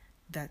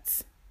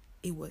that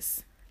it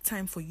was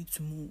time for you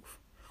to move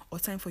or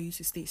time for you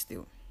to stay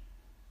still.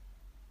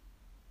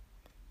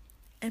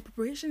 And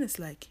preparation is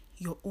like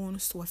your own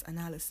SWOT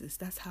analysis.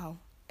 That's how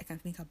I can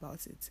think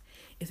about it.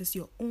 It is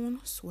your own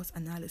SWOT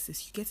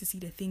analysis. You get to see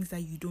the things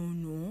that you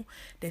don't know,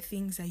 the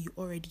things that you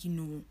already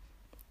know,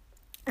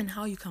 and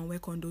how you can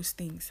work on those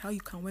things, how you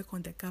can work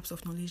on the gaps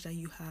of knowledge that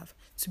you have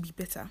to be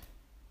better.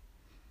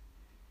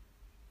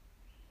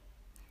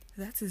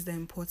 That is the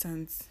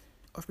importance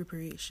of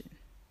preparation.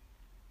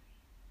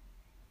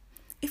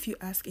 If you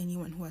ask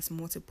anyone who has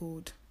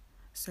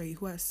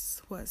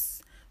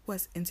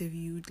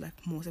interviewed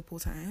like multiple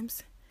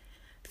times,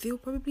 they'll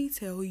probably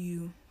tell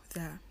you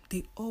that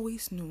they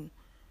always know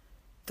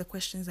the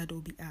questions that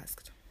will be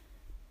asked.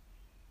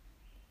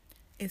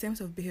 In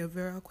terms of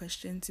behavioral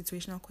questions,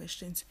 situational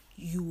questions,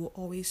 you will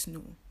always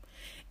know.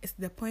 It's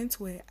the point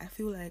where I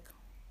feel like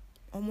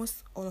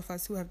almost all of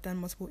us who have done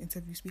multiple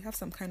interviews, we have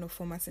some kind of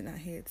format in our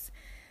heads.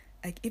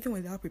 Like, even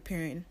without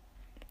preparing,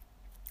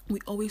 we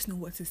always know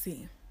what to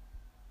say.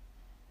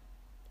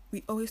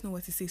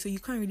 So you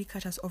can't really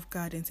catch us off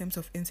guard in terms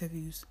of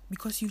interviews,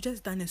 because you've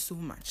just done it so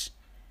much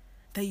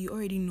that you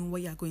already know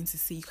what you're going to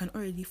say. You can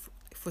already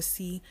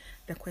foresee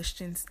the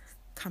questions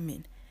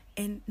coming,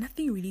 and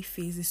nothing really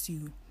phases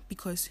you,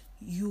 because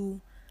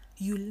you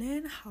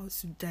learn how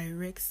to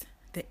direct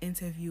the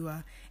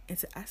interviewer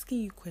into asking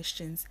you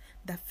questions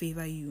that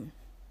favor you.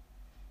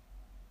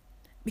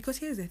 Because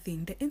here's the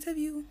thing, the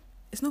interview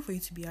is not for you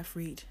to be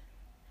afraid.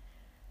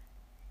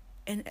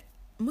 And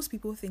most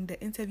people think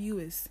the interview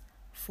is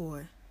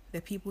for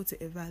the people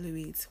to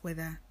evaluate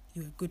whether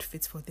you're a good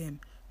fit for them.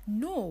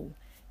 No,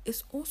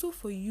 it's also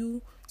for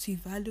you to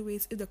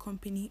evaluate if the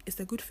company is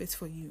a good fit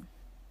for you.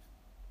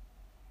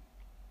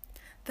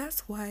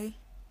 That's why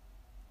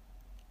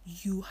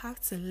you have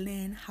to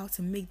learn how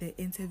to make the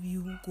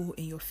interview go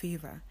in your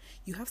favor.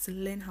 You have to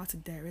learn how to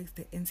direct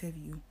the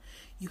interview.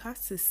 You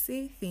have to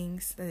say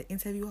things that the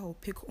interviewer will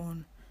pick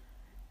on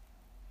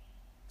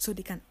so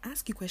they can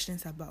ask you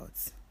questions about.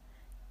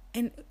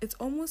 And it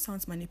almost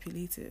sounds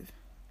manipulative,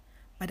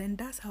 but then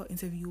that's how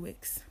interview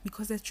works.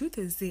 Because the truth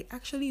is, they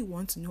actually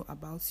want to know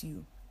about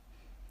you.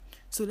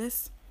 So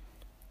let's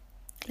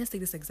take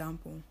this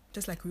example,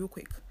 just like real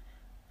quick.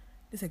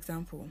 This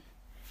example,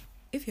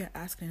 if you're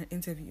asked in an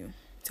interview,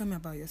 tell me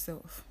about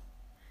yourself,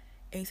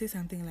 and you say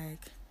something like,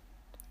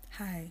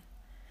 hi,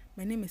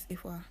 my name is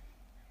Ifwa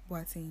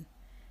Boating,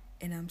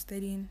 and I'm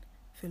studying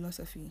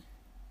philosophy.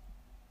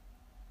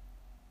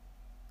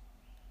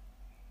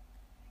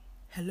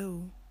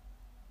 Hello?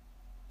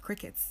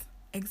 Crickets.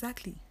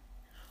 Exactly.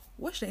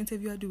 What should the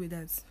interviewer do with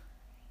that?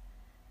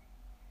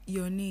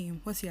 Your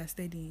name, what you are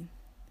studying,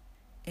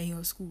 and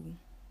your school.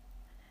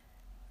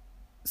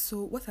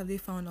 So what have they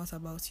found out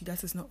about you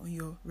that is not on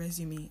your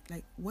resume?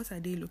 Like, what are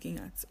they looking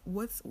at?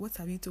 What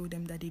have you told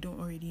them that they don't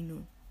already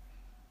know?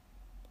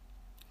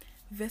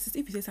 Versus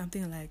if you say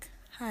something like,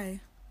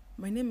 hi,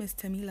 my name is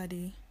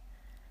Temilade.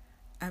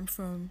 I'm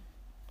from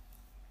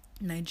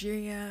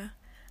Nigeria.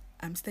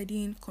 I'm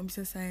studying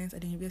computer science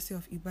at the University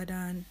of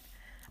Ibadan.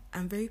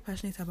 I'm very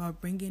passionate about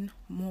bringing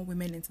more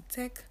women into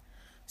tech.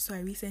 So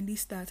I recently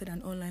started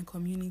an online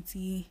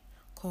community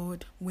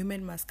called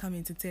Women Must Come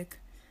Into Tech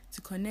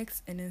to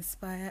connect and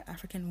inspire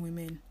African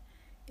women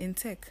in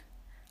tech.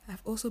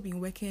 I've also been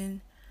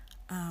working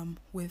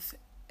with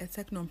a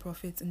tech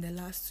nonprofit in the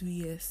last 2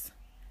 years.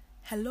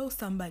 Hello,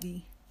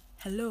 somebody.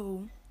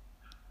 Hello.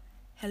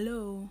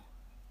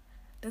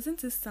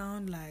 Doesn't it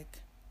sound like,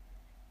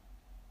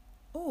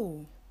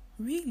 oh,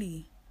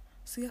 really?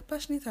 So you're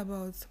passionate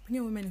about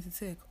bringing women into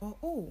tech? Or,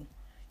 oh,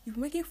 you're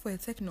working for a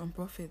tech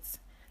nonprofit.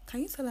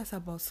 Can you tell us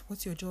about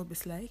what your job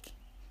is like?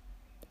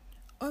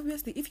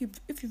 Obviously, if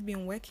you've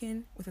been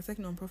working with a tech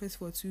nonprofit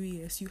for 2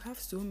 years, you have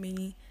so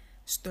many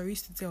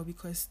stories to tell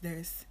because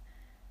there's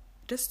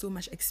just so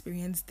much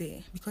experience there.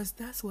 Because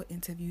that's what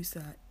interviews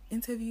are.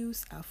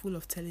 Interviews are full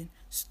of telling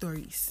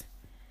stories.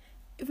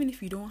 Even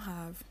if you don't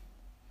have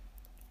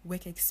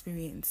work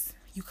experience,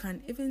 you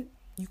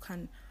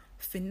can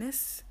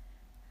finesse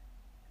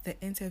the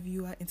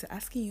interviewer into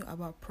asking you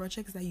about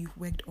projects that you've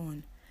worked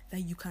on that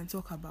you can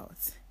talk about.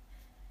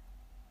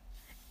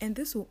 And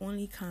this will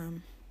only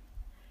come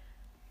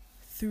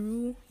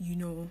through,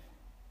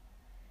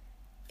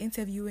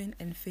 interviewing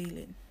and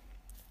failing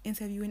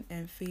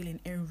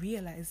and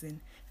realizing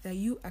that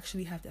you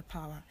actually have the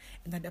power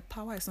and that the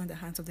power is not in the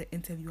hands of the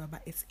interviewer,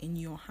 but it's in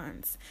your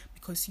hands,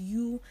 because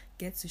you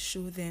get to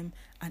show them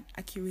an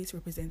accurate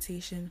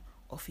representation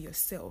of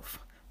yourself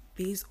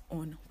based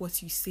on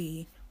what you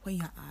say when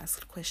you're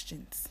asked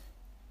questions.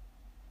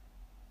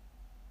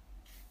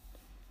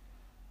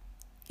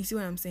 You see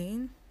what I'm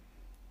saying?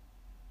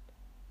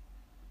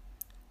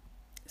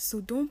 So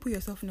don't put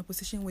yourself in a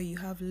position where you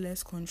have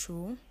less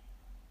control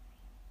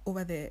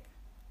over the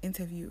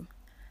interview.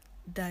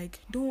 Like,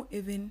 don't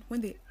even,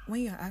 when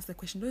you're asked the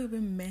question, don't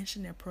even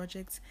mention a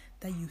project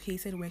that you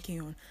hated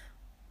working on.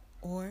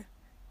 Or,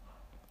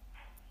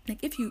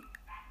 like, if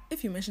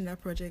you mention that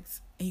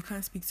project and you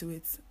can't speak to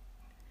it,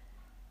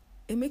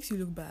 it makes you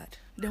look bad.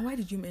 Then why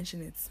did you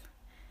mention it?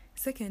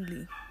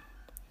 Secondly,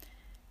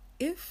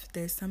 if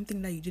there's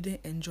something that you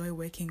didn't enjoy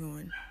working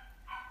on,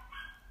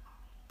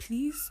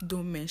 please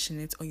don't mention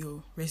it on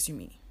your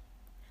resume,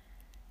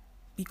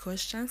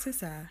 because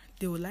chances are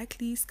they will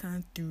likely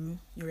scan through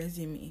your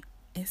resume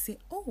and say,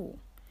 oh,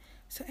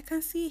 so I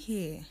can see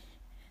here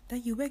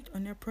that you worked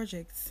on a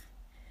project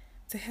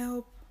to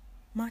help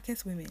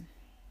market women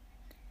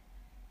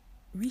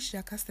reach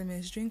their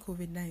customers during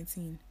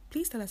COVID-19.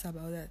 Please tell us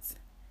about that.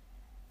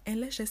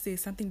 And let's just say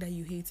it's something that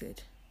you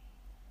hated.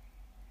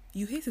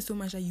 You hate it so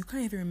much that you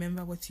can't even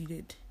remember what you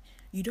did.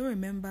 You don't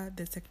remember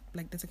the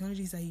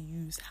technologies that you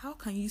use. How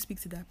can you speak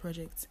to that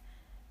project?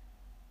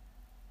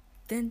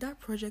 Then that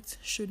project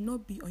should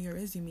not be on your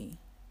resume.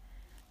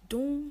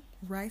 Don't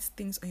write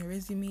things on your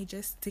resume,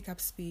 just take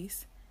up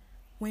space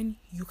when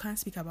you can't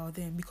speak about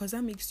them, because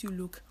that makes you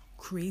look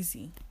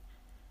crazy.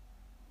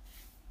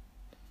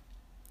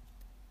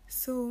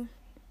 So,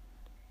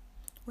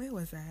 where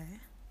was I?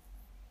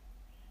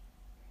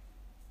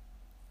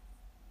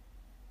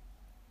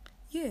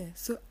 Yeah,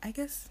 so I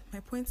guess my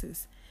point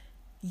is,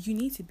 you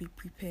need to be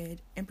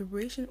prepared, and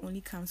preparation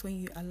only comes when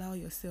you allow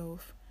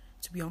yourself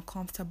to be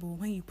uncomfortable,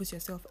 when you put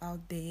yourself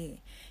out there.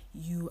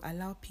 You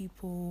allow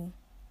people,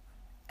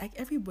 like,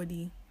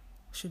 everybody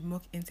should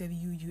mock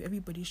interview you,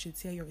 everybody should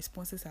tear your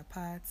responses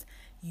apart.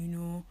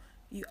 You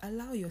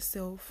allow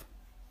yourself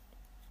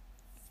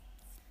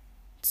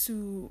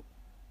to,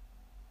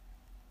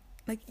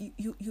 like,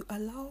 you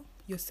allow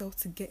yourself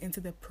to get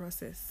into the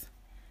process.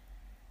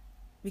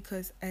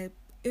 Because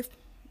if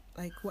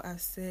like what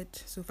I've said,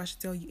 so if I should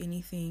tell you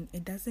anything,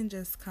 it doesn't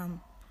just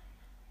come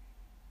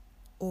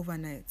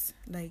overnight.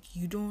 Like,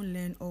 you don't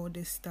learn all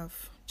this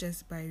stuff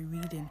just by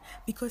reading.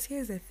 Because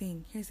here's the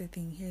thing.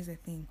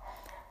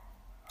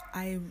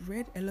 I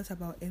read a lot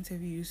about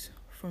interviews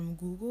from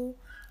Google.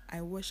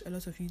 I watched a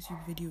lot of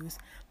YouTube videos,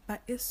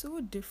 but it's so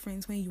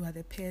different when you are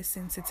the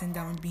person sitting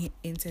down being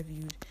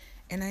interviewed.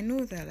 And I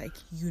know that, like,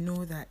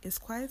 that it's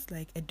quite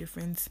like a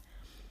different,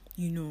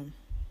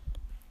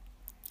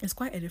 it's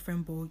quite a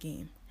different ball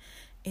game.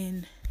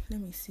 And let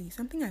me see,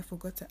 something I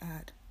forgot to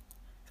add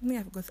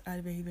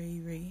very, very,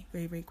 very,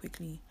 very, very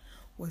quickly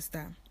was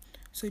that,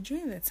 so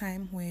during the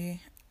time where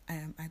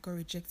I got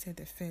rejected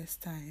the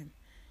first time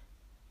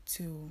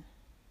so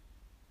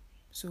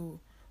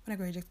when I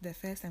got rejected the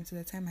first time to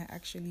the time I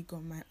actually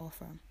got my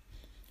offer,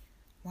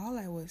 while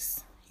I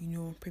was,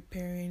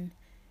 preparing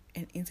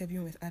and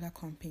interviewing with other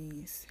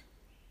companies,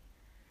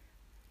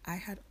 I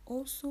had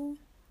also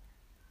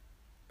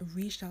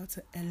reached out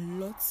to a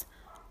lot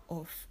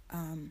of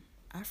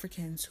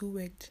Africans who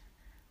worked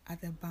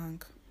at the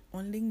bank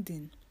on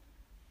LinkedIn.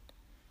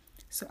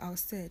 So I'll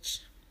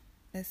search,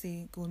 let's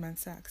say, Goldman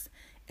Sachs.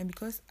 And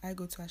because I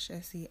go to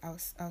Ashesi,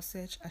 I'll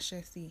search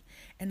Ashesi.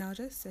 And I'll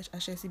just search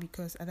Ashesi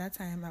because at that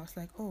time I was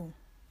like, oh,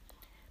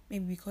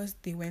 maybe because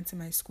they went to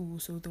my school,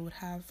 so they would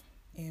have,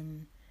 they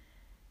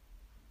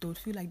would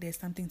feel like there's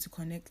something to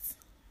connect,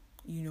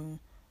 on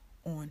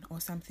or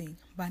something.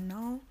 But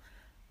now,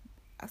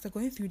 after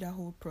going through that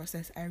whole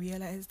process, I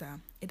realized that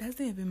it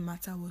doesn't even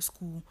matter what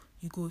school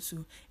you go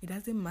to. It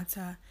doesn't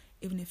matter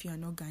even if you are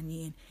not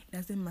Ghanaian. It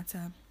doesn't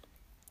matter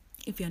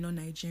if you are not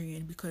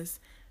Nigerian, because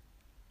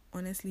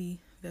honestly,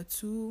 the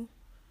two,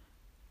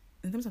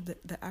 in terms of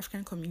the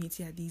African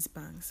community at these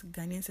banks,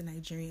 Ghanaians and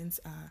Nigerians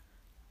are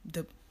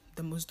the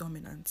most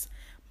dominant.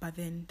 But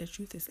then the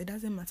truth is, it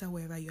doesn't matter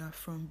wherever you are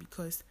from,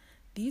 because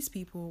these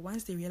people,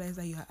 once they realize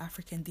that you are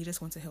African, they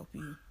just want to help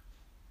you.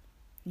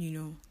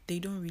 They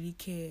don't really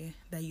care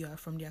that you are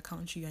from their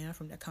country or you're not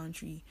from their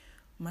country,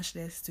 much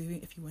less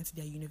even if you went to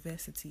their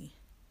university.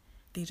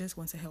 They just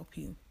want to help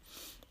you.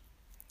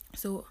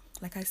 So,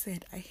 like I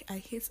said, I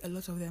hit a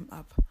lot of them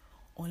up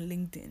on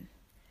LinkedIn.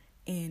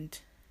 And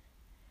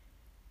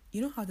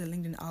you know how the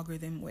LinkedIn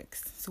algorithm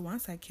works. So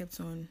once I kept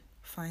on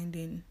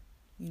finding,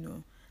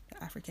 the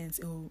Africans,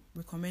 it will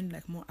recommend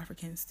like more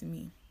Africans to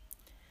me.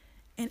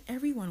 And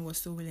everyone was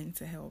so willing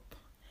to help.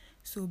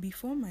 So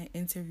before my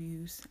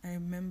interviews, I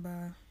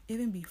remember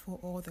even before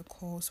all the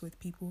calls with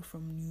people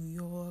from New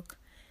York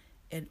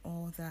and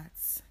all that,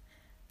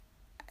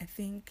 I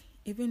think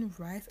even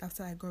right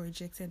after I got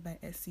rejected by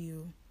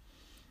SEO,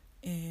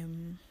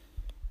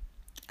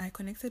 I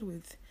connected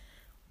with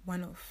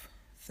one of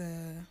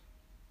the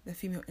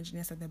female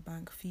engineers at the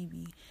bank,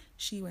 Phoebe.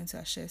 She went to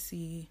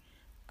Ashesi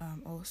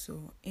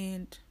also,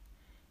 and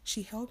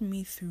she helped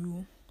me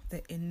through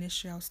the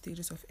initial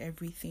stages of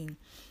everything.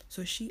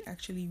 So she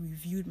actually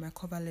reviewed my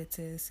cover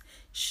letters,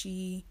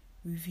 she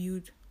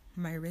reviewed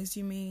my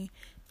resume,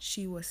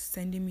 she was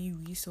sending me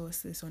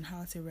resources on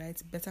how to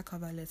write better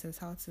cover letters,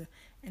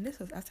 and this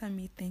was after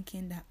me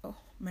thinking that, oh,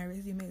 my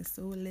resume is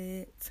so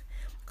lit,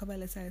 cover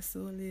letter is so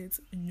lit.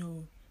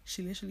 No,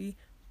 she literally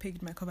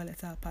picked my cover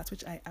letter apart,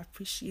 which I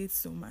appreciate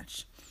so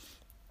much.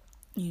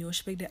 She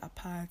picked it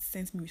apart,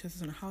 sent me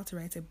resources on how to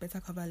write a better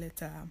cover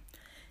letter,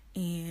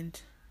 and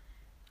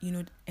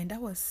and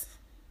that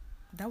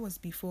was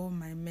before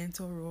my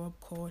mentor Rob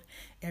called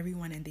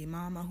everyone and their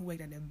mama who worked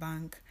at the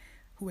bank,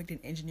 who worked in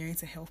engineering,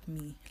 to help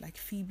me. Like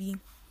Phoebe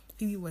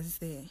was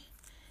there.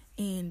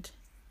 And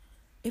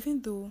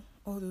even though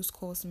all those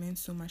calls meant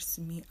so much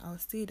to me, I'll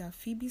say that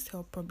Phoebe's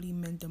help probably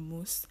meant the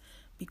most,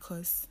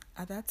 because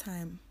at that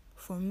time,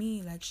 for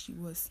me, like, she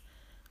was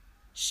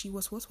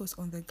what was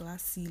on the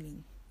glass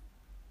ceiling.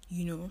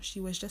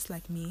 She was just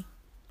like me,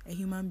 a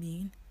human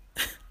being.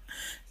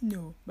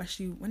 No, but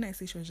when I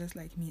say she was just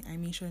like me, I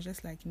mean she was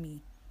just like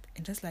me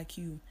and just like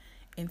you,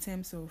 in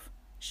terms of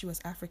she was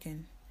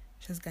African,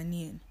 she was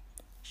Ghanaian,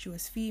 she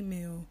was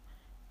female,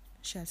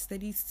 she had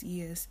studied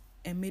CS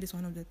and made it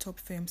one of the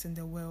top firms in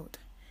the world.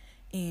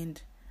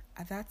 And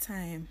at that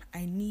time,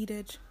 I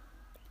needed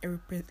a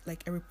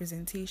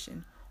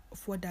representation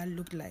of what that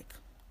looked like,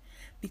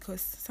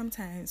 because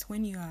sometimes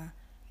when you are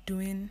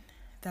doing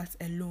that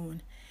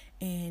alone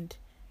and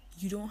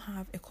you don't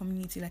have a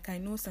community, like I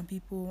know some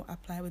people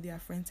apply with their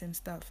friends and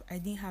stuff. I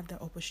didn't have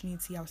that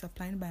opportunity. I was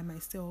applying by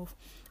myself.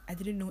 I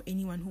didn't know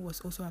anyone who was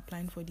also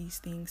applying for these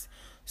things.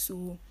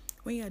 So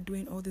when you are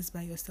doing all this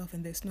by yourself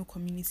and there's no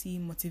community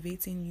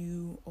motivating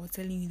you or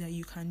telling you that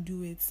you can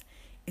do it,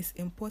 it's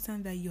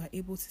important that you are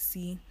able to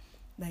see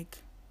like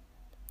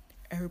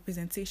a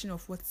representation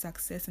of what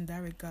success in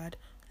that regard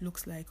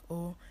looks like,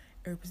 or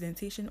a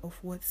representation of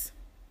what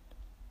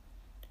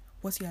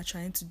you are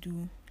trying to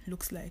do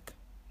looks like.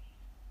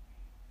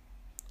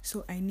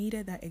 So I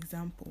needed that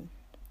example,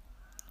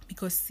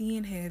 because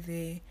seeing her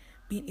there,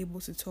 being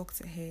able to talk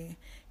to her,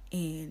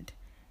 and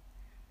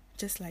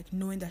just like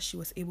knowing that she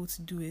was able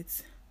to do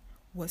it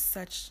was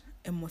such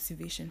a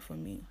motivation for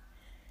me.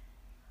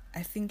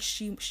 I think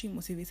she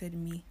motivated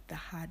me the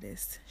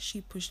hardest.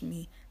 She pushed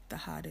me the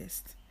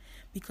hardest,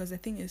 because the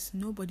thing is,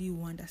 nobody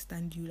will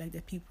understand you like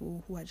the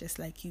people who are just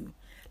like you,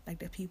 like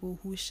the people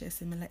who share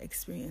similar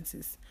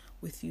experiences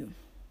with you.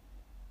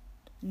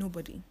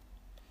 Nobody.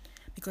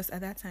 Because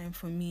at that time,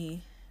 for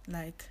me,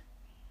 Like,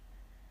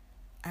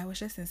 I was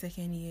just in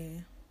second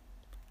year.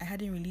 I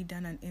hadn't really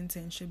done an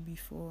internship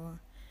before,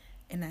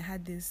 and I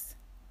had this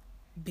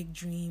big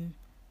dream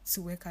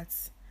to work at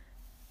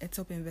a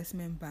top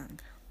investment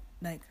bank.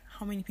 Like,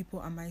 how many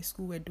people at my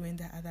school were doing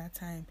that at that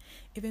time?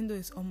 Even though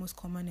it's almost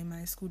common in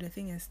my school, the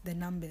thing is the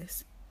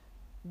numbers.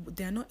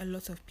 There are not a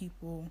lot of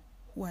people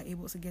who are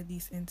able to get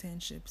these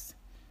internships.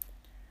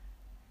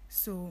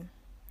 So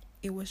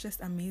it was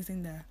just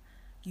amazing that,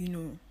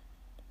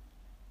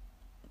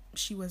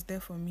 she was there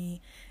for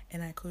me,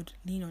 and I could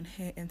lean on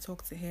her and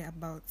talk to her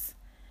about,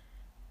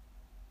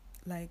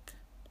 like,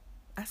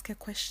 ask her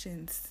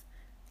questions,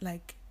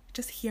 like,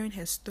 just hearing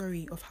her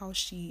story of how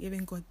she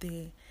even got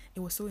there. It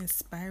was so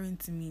inspiring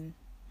to me.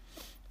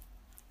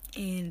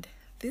 And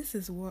this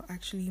is what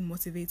actually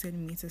motivated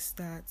me to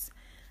start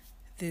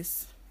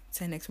this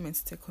 10x Women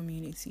to Tech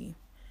community,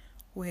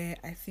 where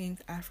I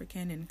think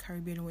African and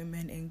Caribbean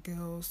women and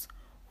girls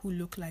who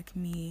look like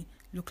me,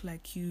 look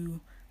like you,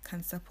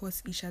 can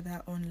support each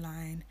other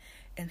online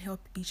and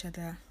help each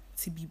other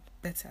to be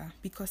better.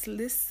 Because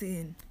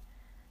listen,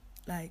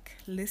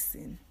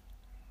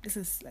 this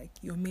is like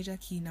your major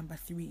key number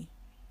 3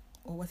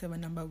 or whatever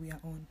number we are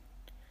on.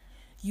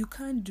 You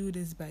can't do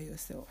this by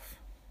yourself.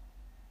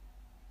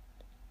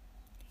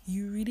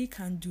 You really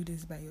can't do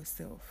this by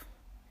yourself.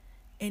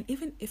 And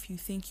even if you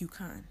think you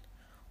can,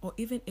 or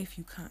even if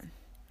you can,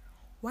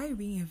 why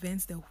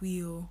reinvent the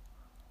wheel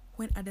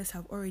when others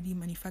have already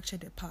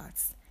manufactured the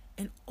parts?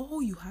 And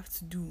all you have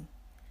to do,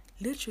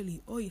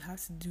 literally all you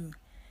have to do,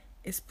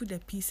 is put the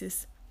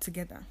pieces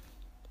together.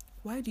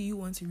 Why do you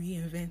want to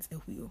reinvent a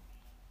wheel?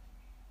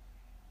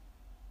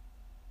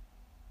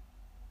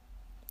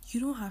 You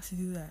don't have to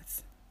do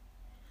that.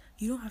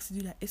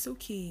 It's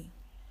okay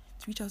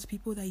to reach out to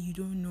people that you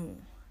don't know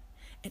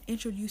and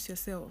introduce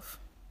yourself,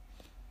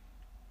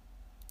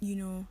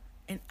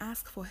 and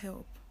ask for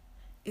help.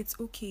 It's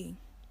okay.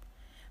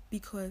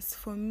 Because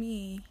for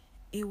me,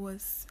 it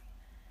was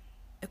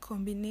a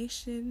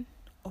combination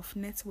of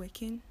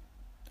networking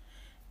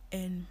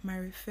and my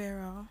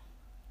referral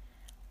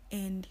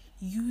and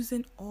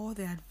using all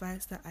the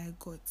advice that I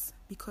got.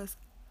 Because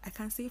I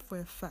can say for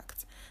a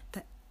fact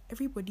that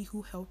everybody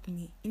who helped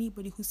me,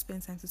 anybody who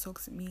spent time to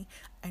talk to me,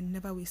 I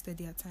never wasted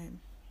their time.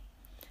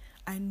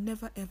 I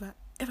never, ever,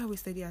 ever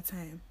wasted their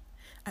time.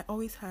 I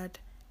always had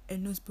a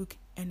notebook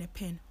and a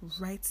pen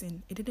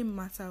writing. It didn't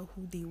matter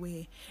who they were.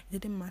 It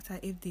didn't matter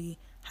if they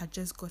had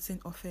just gotten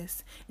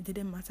office. It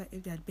didn't matter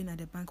if they had been at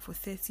the bank for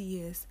 30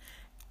 years.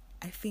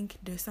 I think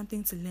there's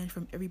something to learn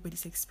from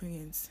everybody's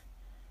experience.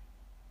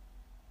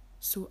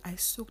 So I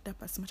soaked up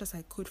as much as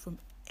I could from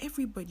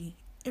everybody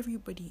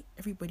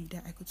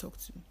that I could talk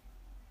to.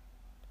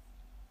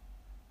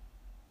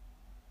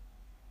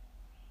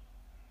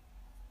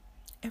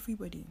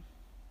 Everybody.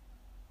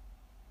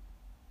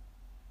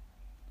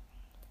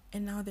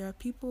 And now there are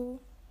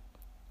people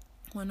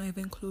who are not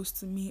even close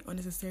to me or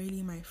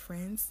necessarily my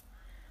friends,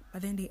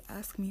 but then they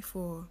ask me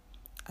for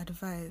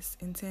advice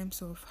in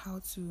terms of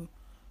how to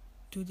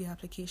do the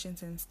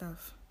applications and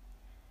stuff.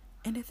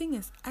 And the thing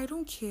is, I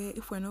don't care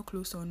if we're not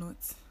close or not.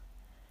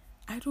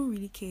 I don't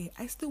really care.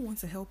 I still want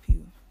to help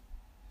you.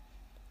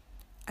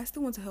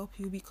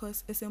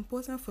 Because it's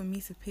important for me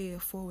to pay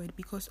it forward,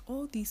 because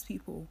all these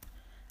people,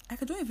 I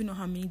don't even know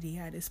how many they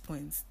are at this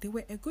point. They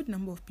were a good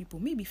number of people,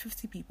 maybe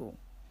 50 people,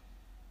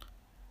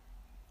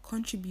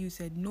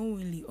 contributed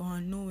knowingly or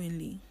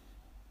unknowingly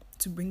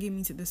to bringing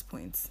me to this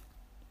point.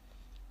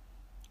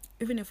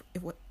 Even if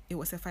it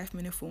was a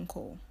 5-minute phone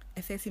call,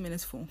 a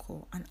 30-minute phone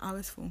call, an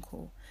hour's phone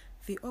call,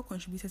 they all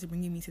contributed to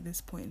bringing me to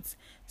this point.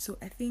 So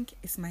I think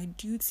it's my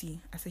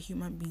duty as a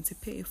human being to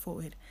pay it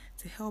forward,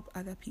 to help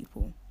other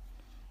people.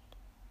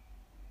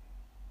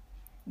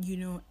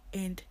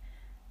 And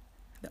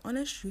the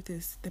honest truth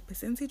is, the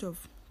percentage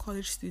of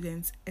college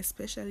students,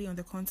 especially on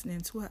the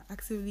continent, who are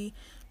actively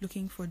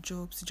looking for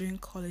jobs during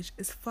college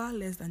is far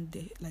less than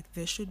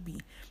there should be.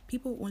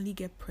 People only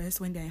get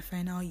pressed when they're in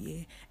final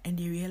year and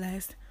they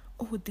realize,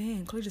 oh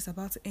dang, college is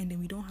about to end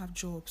and we don't have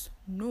jobs.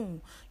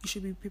 No, you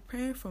should be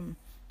preparing from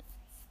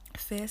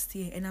first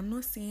year. And I'm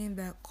not saying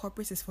that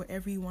corporate is for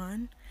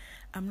everyone.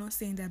 I'm not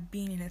saying that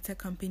being in a tech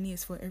company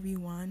is for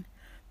everyone.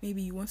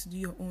 Maybe you want to do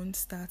your own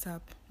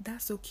startup.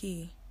 That's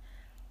okay.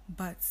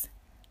 But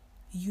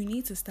you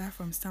need to start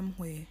from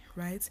somewhere,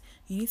 right?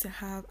 You need to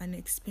have an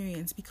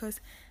experience,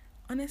 because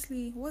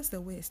honestly, what's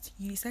the worst?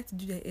 You decide to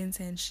do the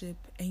internship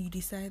and you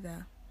decide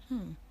that,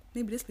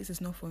 maybe this place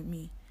is not for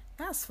me.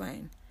 That's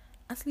fine.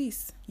 At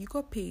least you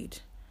got paid.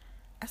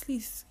 At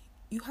least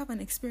you have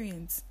an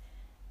experience.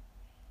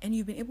 And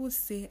you've been able to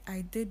say,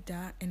 I did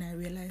that and I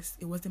realized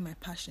it wasn't my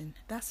passion.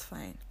 That's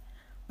fine.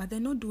 But they're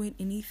not doing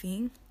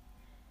anything.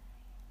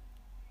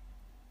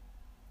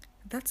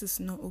 That is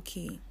not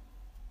okay.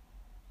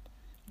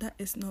 That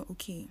is not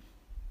okay.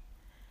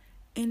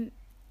 And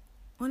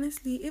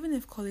honestly, even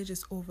if college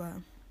is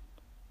over,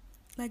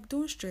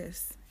 don't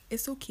stress.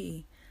 It's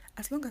okay.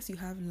 As long as you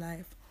have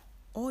life,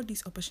 all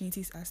these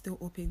opportunities are still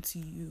open to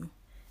you.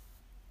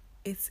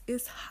 It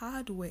is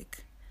hard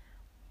work,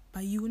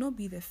 But you will not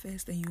be the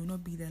first and you will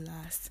not be the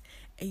last.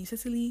 And you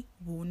certainly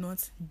will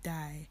not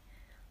die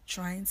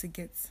trying to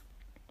get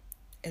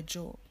a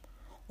job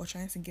or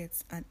trying to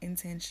get an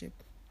internship.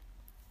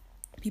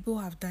 People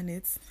have done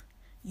it.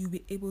 You'll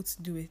be able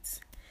to do it.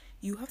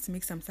 You have to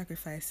make some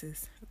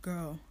sacrifices.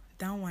 Girl,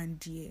 that one,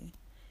 dear.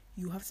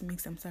 You have to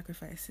make some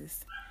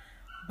sacrifices.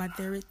 But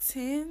the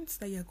returns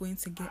that you're going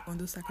to get on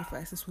those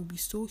sacrifices will be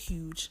so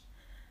huge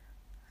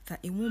that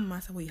it won't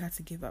matter what you had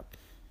to give up.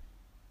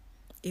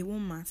 It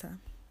won't matter.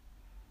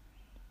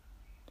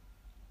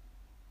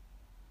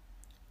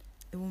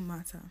 It won't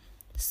matter.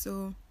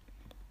 So,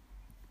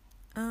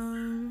 let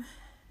me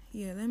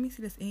see if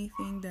there's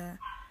anything that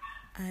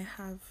I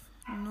have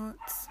not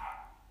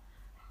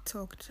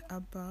talked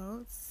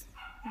about.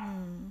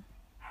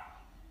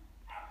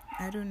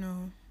 I don't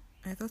know.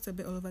 I thought a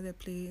bit all over the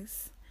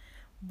place.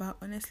 But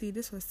honestly,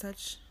 this was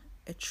such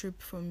a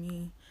trip for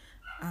me,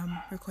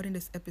 recording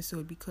this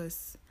episode,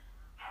 because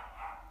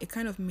it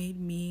kind of made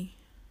me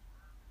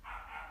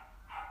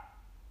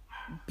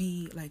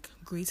be like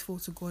grateful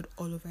to God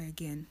all over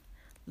again.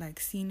 Like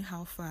seeing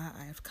how far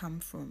I have come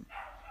from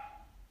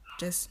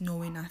just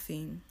knowing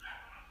nothing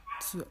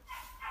to...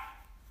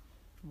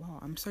 Wow,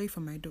 I'm sorry for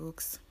my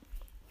dogs,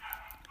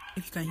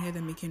 if you can hear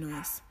them making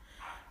noise.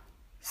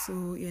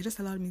 So yeah, just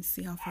allowed me to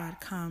see how far I'd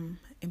come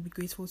and be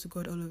grateful to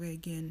God all over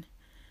again.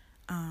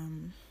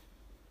 And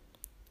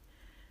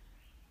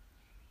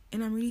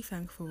I'm really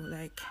thankful.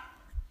 Like,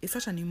 it's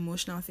such an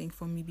emotional thing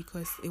for me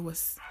because it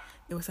was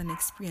an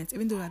experience.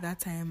 Even though at that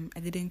time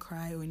I didn't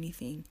cry or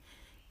anything,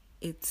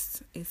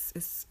 it's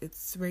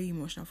very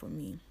emotional for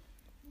me.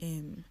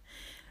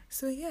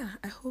 So yeah,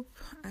 I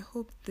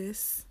hope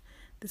this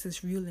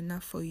is real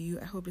enough for you.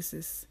 I hope this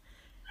is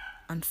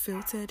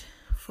unfiltered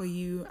for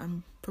you.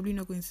 I'm probably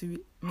not going to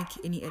make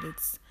any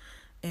edits.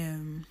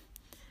 I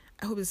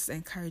hope this is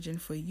encouraging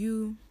for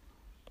you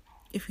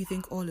if you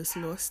think all is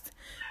lost,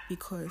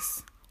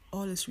 because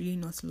all is really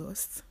not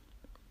lost.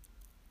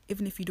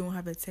 Even if you don't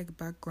have a tech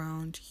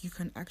background, you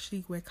can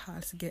actually work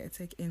hard to get a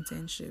tech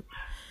internship.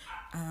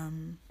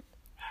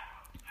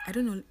 I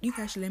don't know, you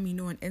guys should let me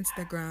know on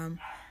Instagram.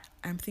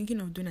 I'm thinking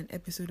of doing an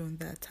episode on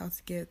that, how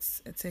to get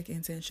a tech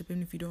internship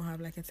even if you don't have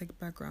like a tech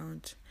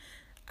background.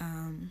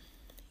 I'm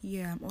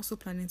also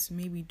planning to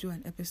maybe do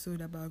an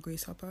episode about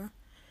Grace Hopper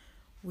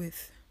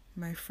with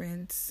my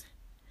friends.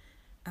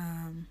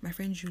 My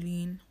friend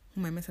Julene,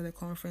 whom I met at the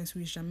conference,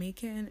 who is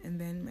Jamaican, and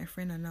then my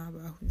friend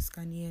Anaba, who is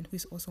Ghanaian, who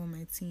is also on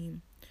my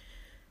team.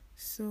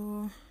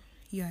 So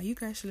yeah, you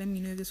guys should let me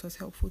know if this was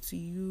helpful to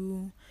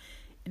you,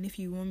 and if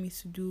you want me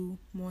to do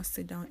more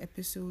sit-down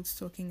episodes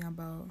talking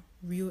about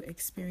real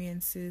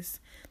experiences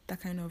that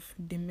kind of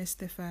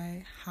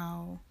demystify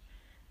how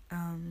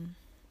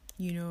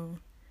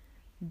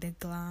the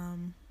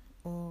glam,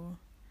 or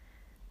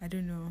I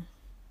don't know,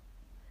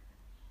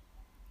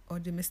 or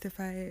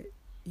demystify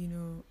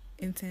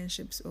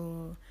internships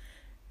or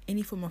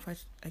any form of,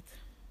 like,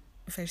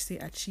 if I say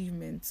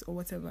achievements or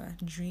whatever,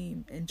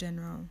 dream in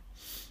general.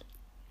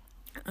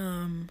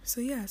 So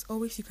yeah, as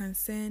always, you can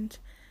send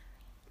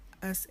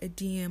us a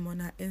DM on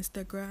our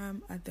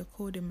Instagram at the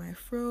code in my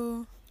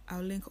fro.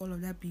 I'll link all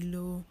of that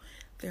below.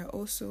 There are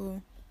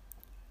also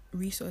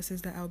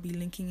resources that I'll be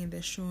linking in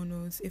the show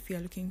notes if you're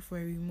looking for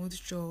a remote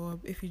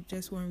job, if you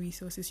just want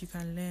resources you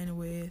can learn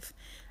with.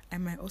 I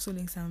might also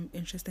link some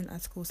interesting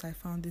articles I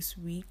found this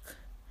week.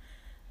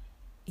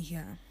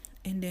 Yeah,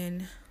 and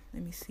then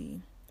let me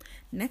see.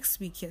 Next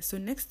week's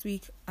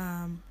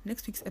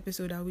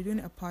episode, I'll be doing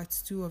a part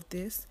 2 of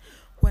this,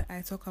 where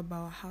I talk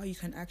about how you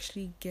can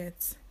actually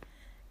get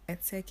a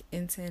tech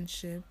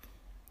internship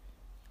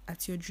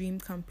at your dream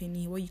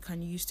company, what you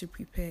can use to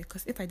prepare.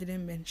 Because if I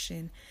didn't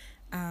mention,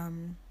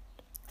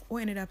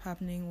 what ended up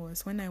happening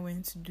was when I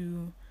went to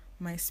do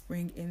my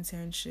spring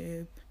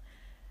internship,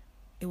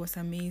 it was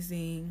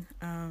amazing.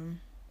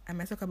 I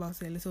might talk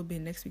about it a little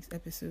bit next week's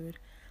episode,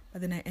 but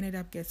then I ended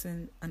up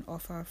getting an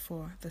offer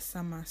for the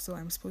summer, so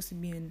I'm supposed to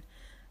be in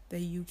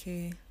the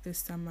UK this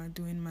summer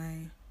doing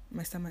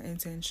my summer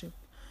internship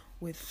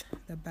with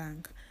the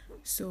bank.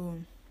 So,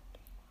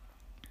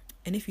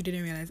 and if you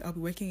didn't realize, I'll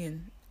be working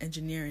in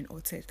engineering or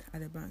tech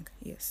at the bank.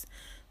 Yes.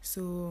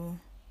 So,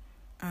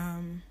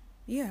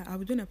 I'll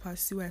be doing a part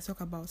 2 where I talk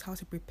about how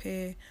to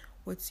prepare,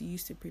 what to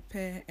use to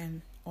prepare,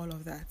 and all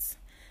of that.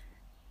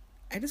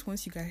 I just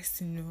want you guys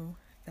to know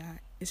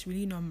that it's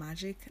really not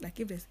magic. Like,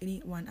 if there's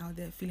anyone out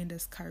there feeling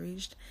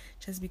discouraged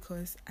just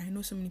because I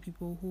know so many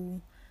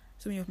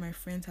of my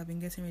friends have been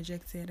getting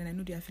rejected, and I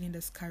know they are feeling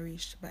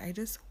discouraged, but I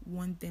just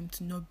want them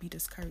to not be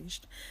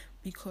discouraged,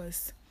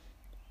 because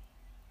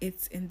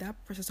it's in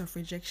that process of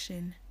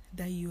rejection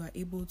that you are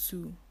able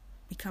to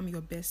become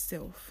your best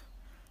self.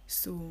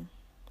 So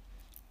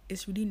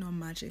it's really not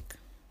magic.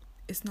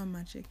 It's not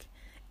magic.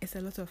 It's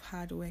a lot of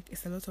hard work.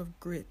 It's a lot of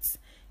grit.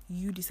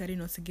 You deciding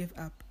not to give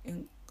up,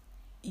 and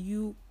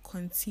you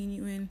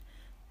continuing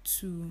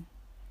to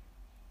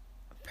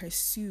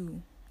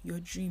pursue your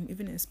dream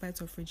even in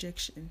spite of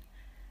rejection.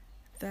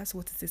 That's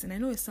what it is. And I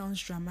know it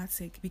sounds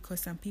dramatic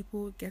because some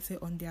people get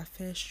it on their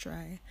first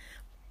try,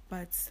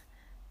 but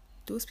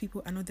those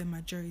people are not the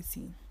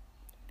majority.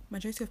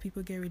 Majority of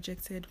people get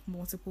rejected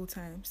multiple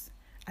times.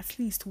 At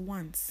least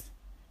once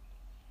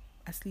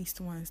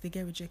they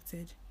get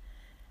rejected.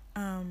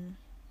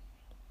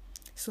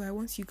 So I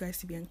want you guys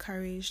to be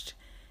encouraged.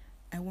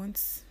 I don't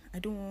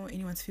want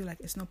anyone to feel like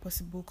it's not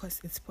possible, because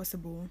it's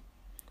possible.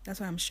 That's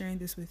why I'm sharing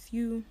this with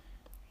you.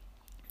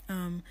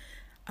 I'll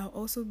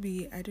also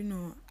be, I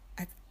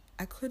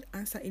could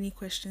answer any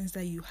questions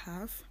that you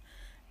have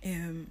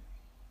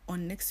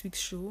on next week's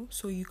show.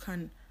 So you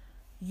can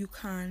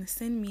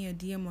send me a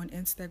DM on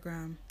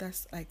Instagram.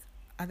 That's like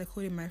at the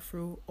code in my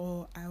fro,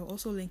 or I'll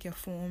also link a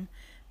form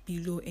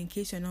below. In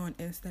case you're not on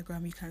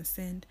Instagram, you can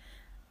send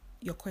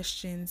your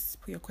questions,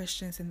 put your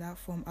questions in that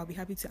form. I'll be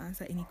happy to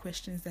answer any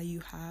questions that you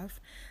have,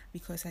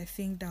 because I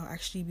think that'll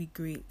actually be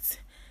great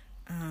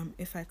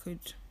if I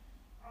could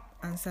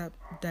answer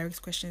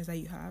direct questions that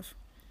you have.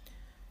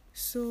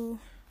 So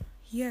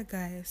yeah,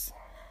 guys,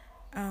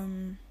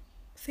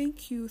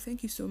 thank you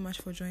so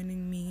much for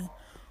joining me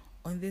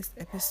on this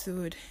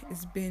episode.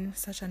 It's been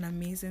such an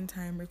amazing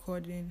time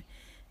recording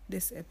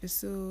this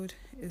episode.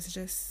 It's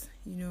just,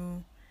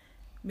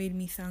 made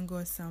me thank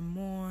God some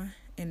more,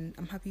 and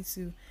I'm happy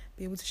to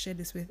be able to share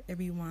this with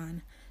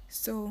everyone.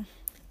 So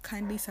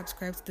kindly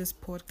subscribe to this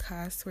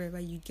podcast wherever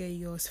you get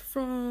yours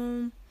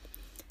from.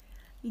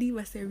 Leave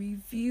us a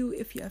review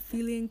if you are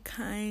feeling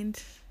kind.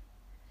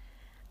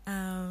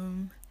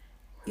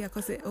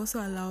 Because it also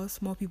allows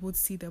more people to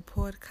see the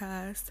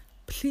podcast.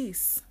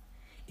 Please,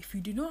 if you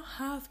do not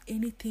have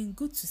anything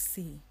good to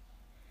say,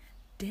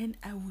 then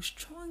I will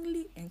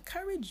strongly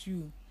encourage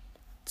you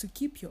to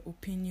keep your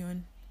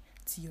opinion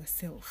to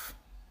yourself.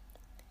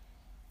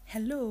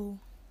 Hello.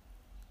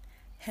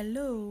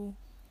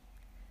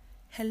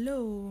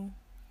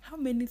 How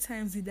many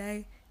times did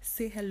I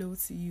say hello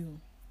to you?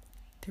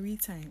 3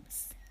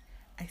 times.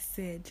 I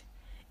said,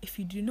 if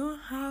you do not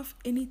have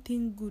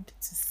anything good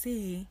to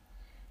say,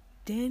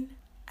 then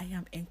I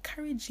am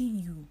encouraging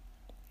you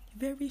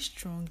very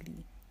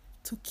strongly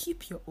to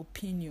keep your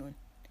opinion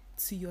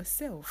to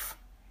yourself.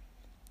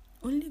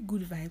 Only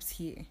good vibes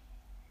here.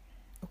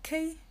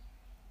 Okay?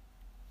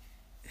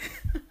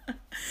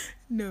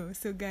 No,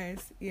 so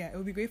guys, it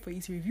would be great for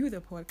you to review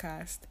the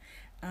podcast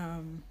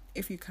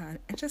if you can,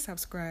 and just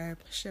subscribe,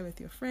 share with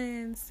your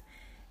friends,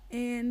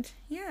 and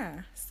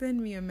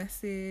send me a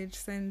message,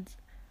 send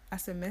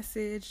us a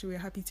message. We're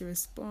happy to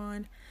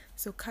respond.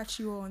 So catch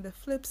you all on the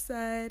flip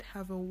side.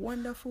 Have a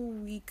wonderful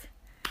week.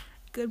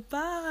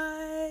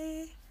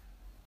 Goodbye.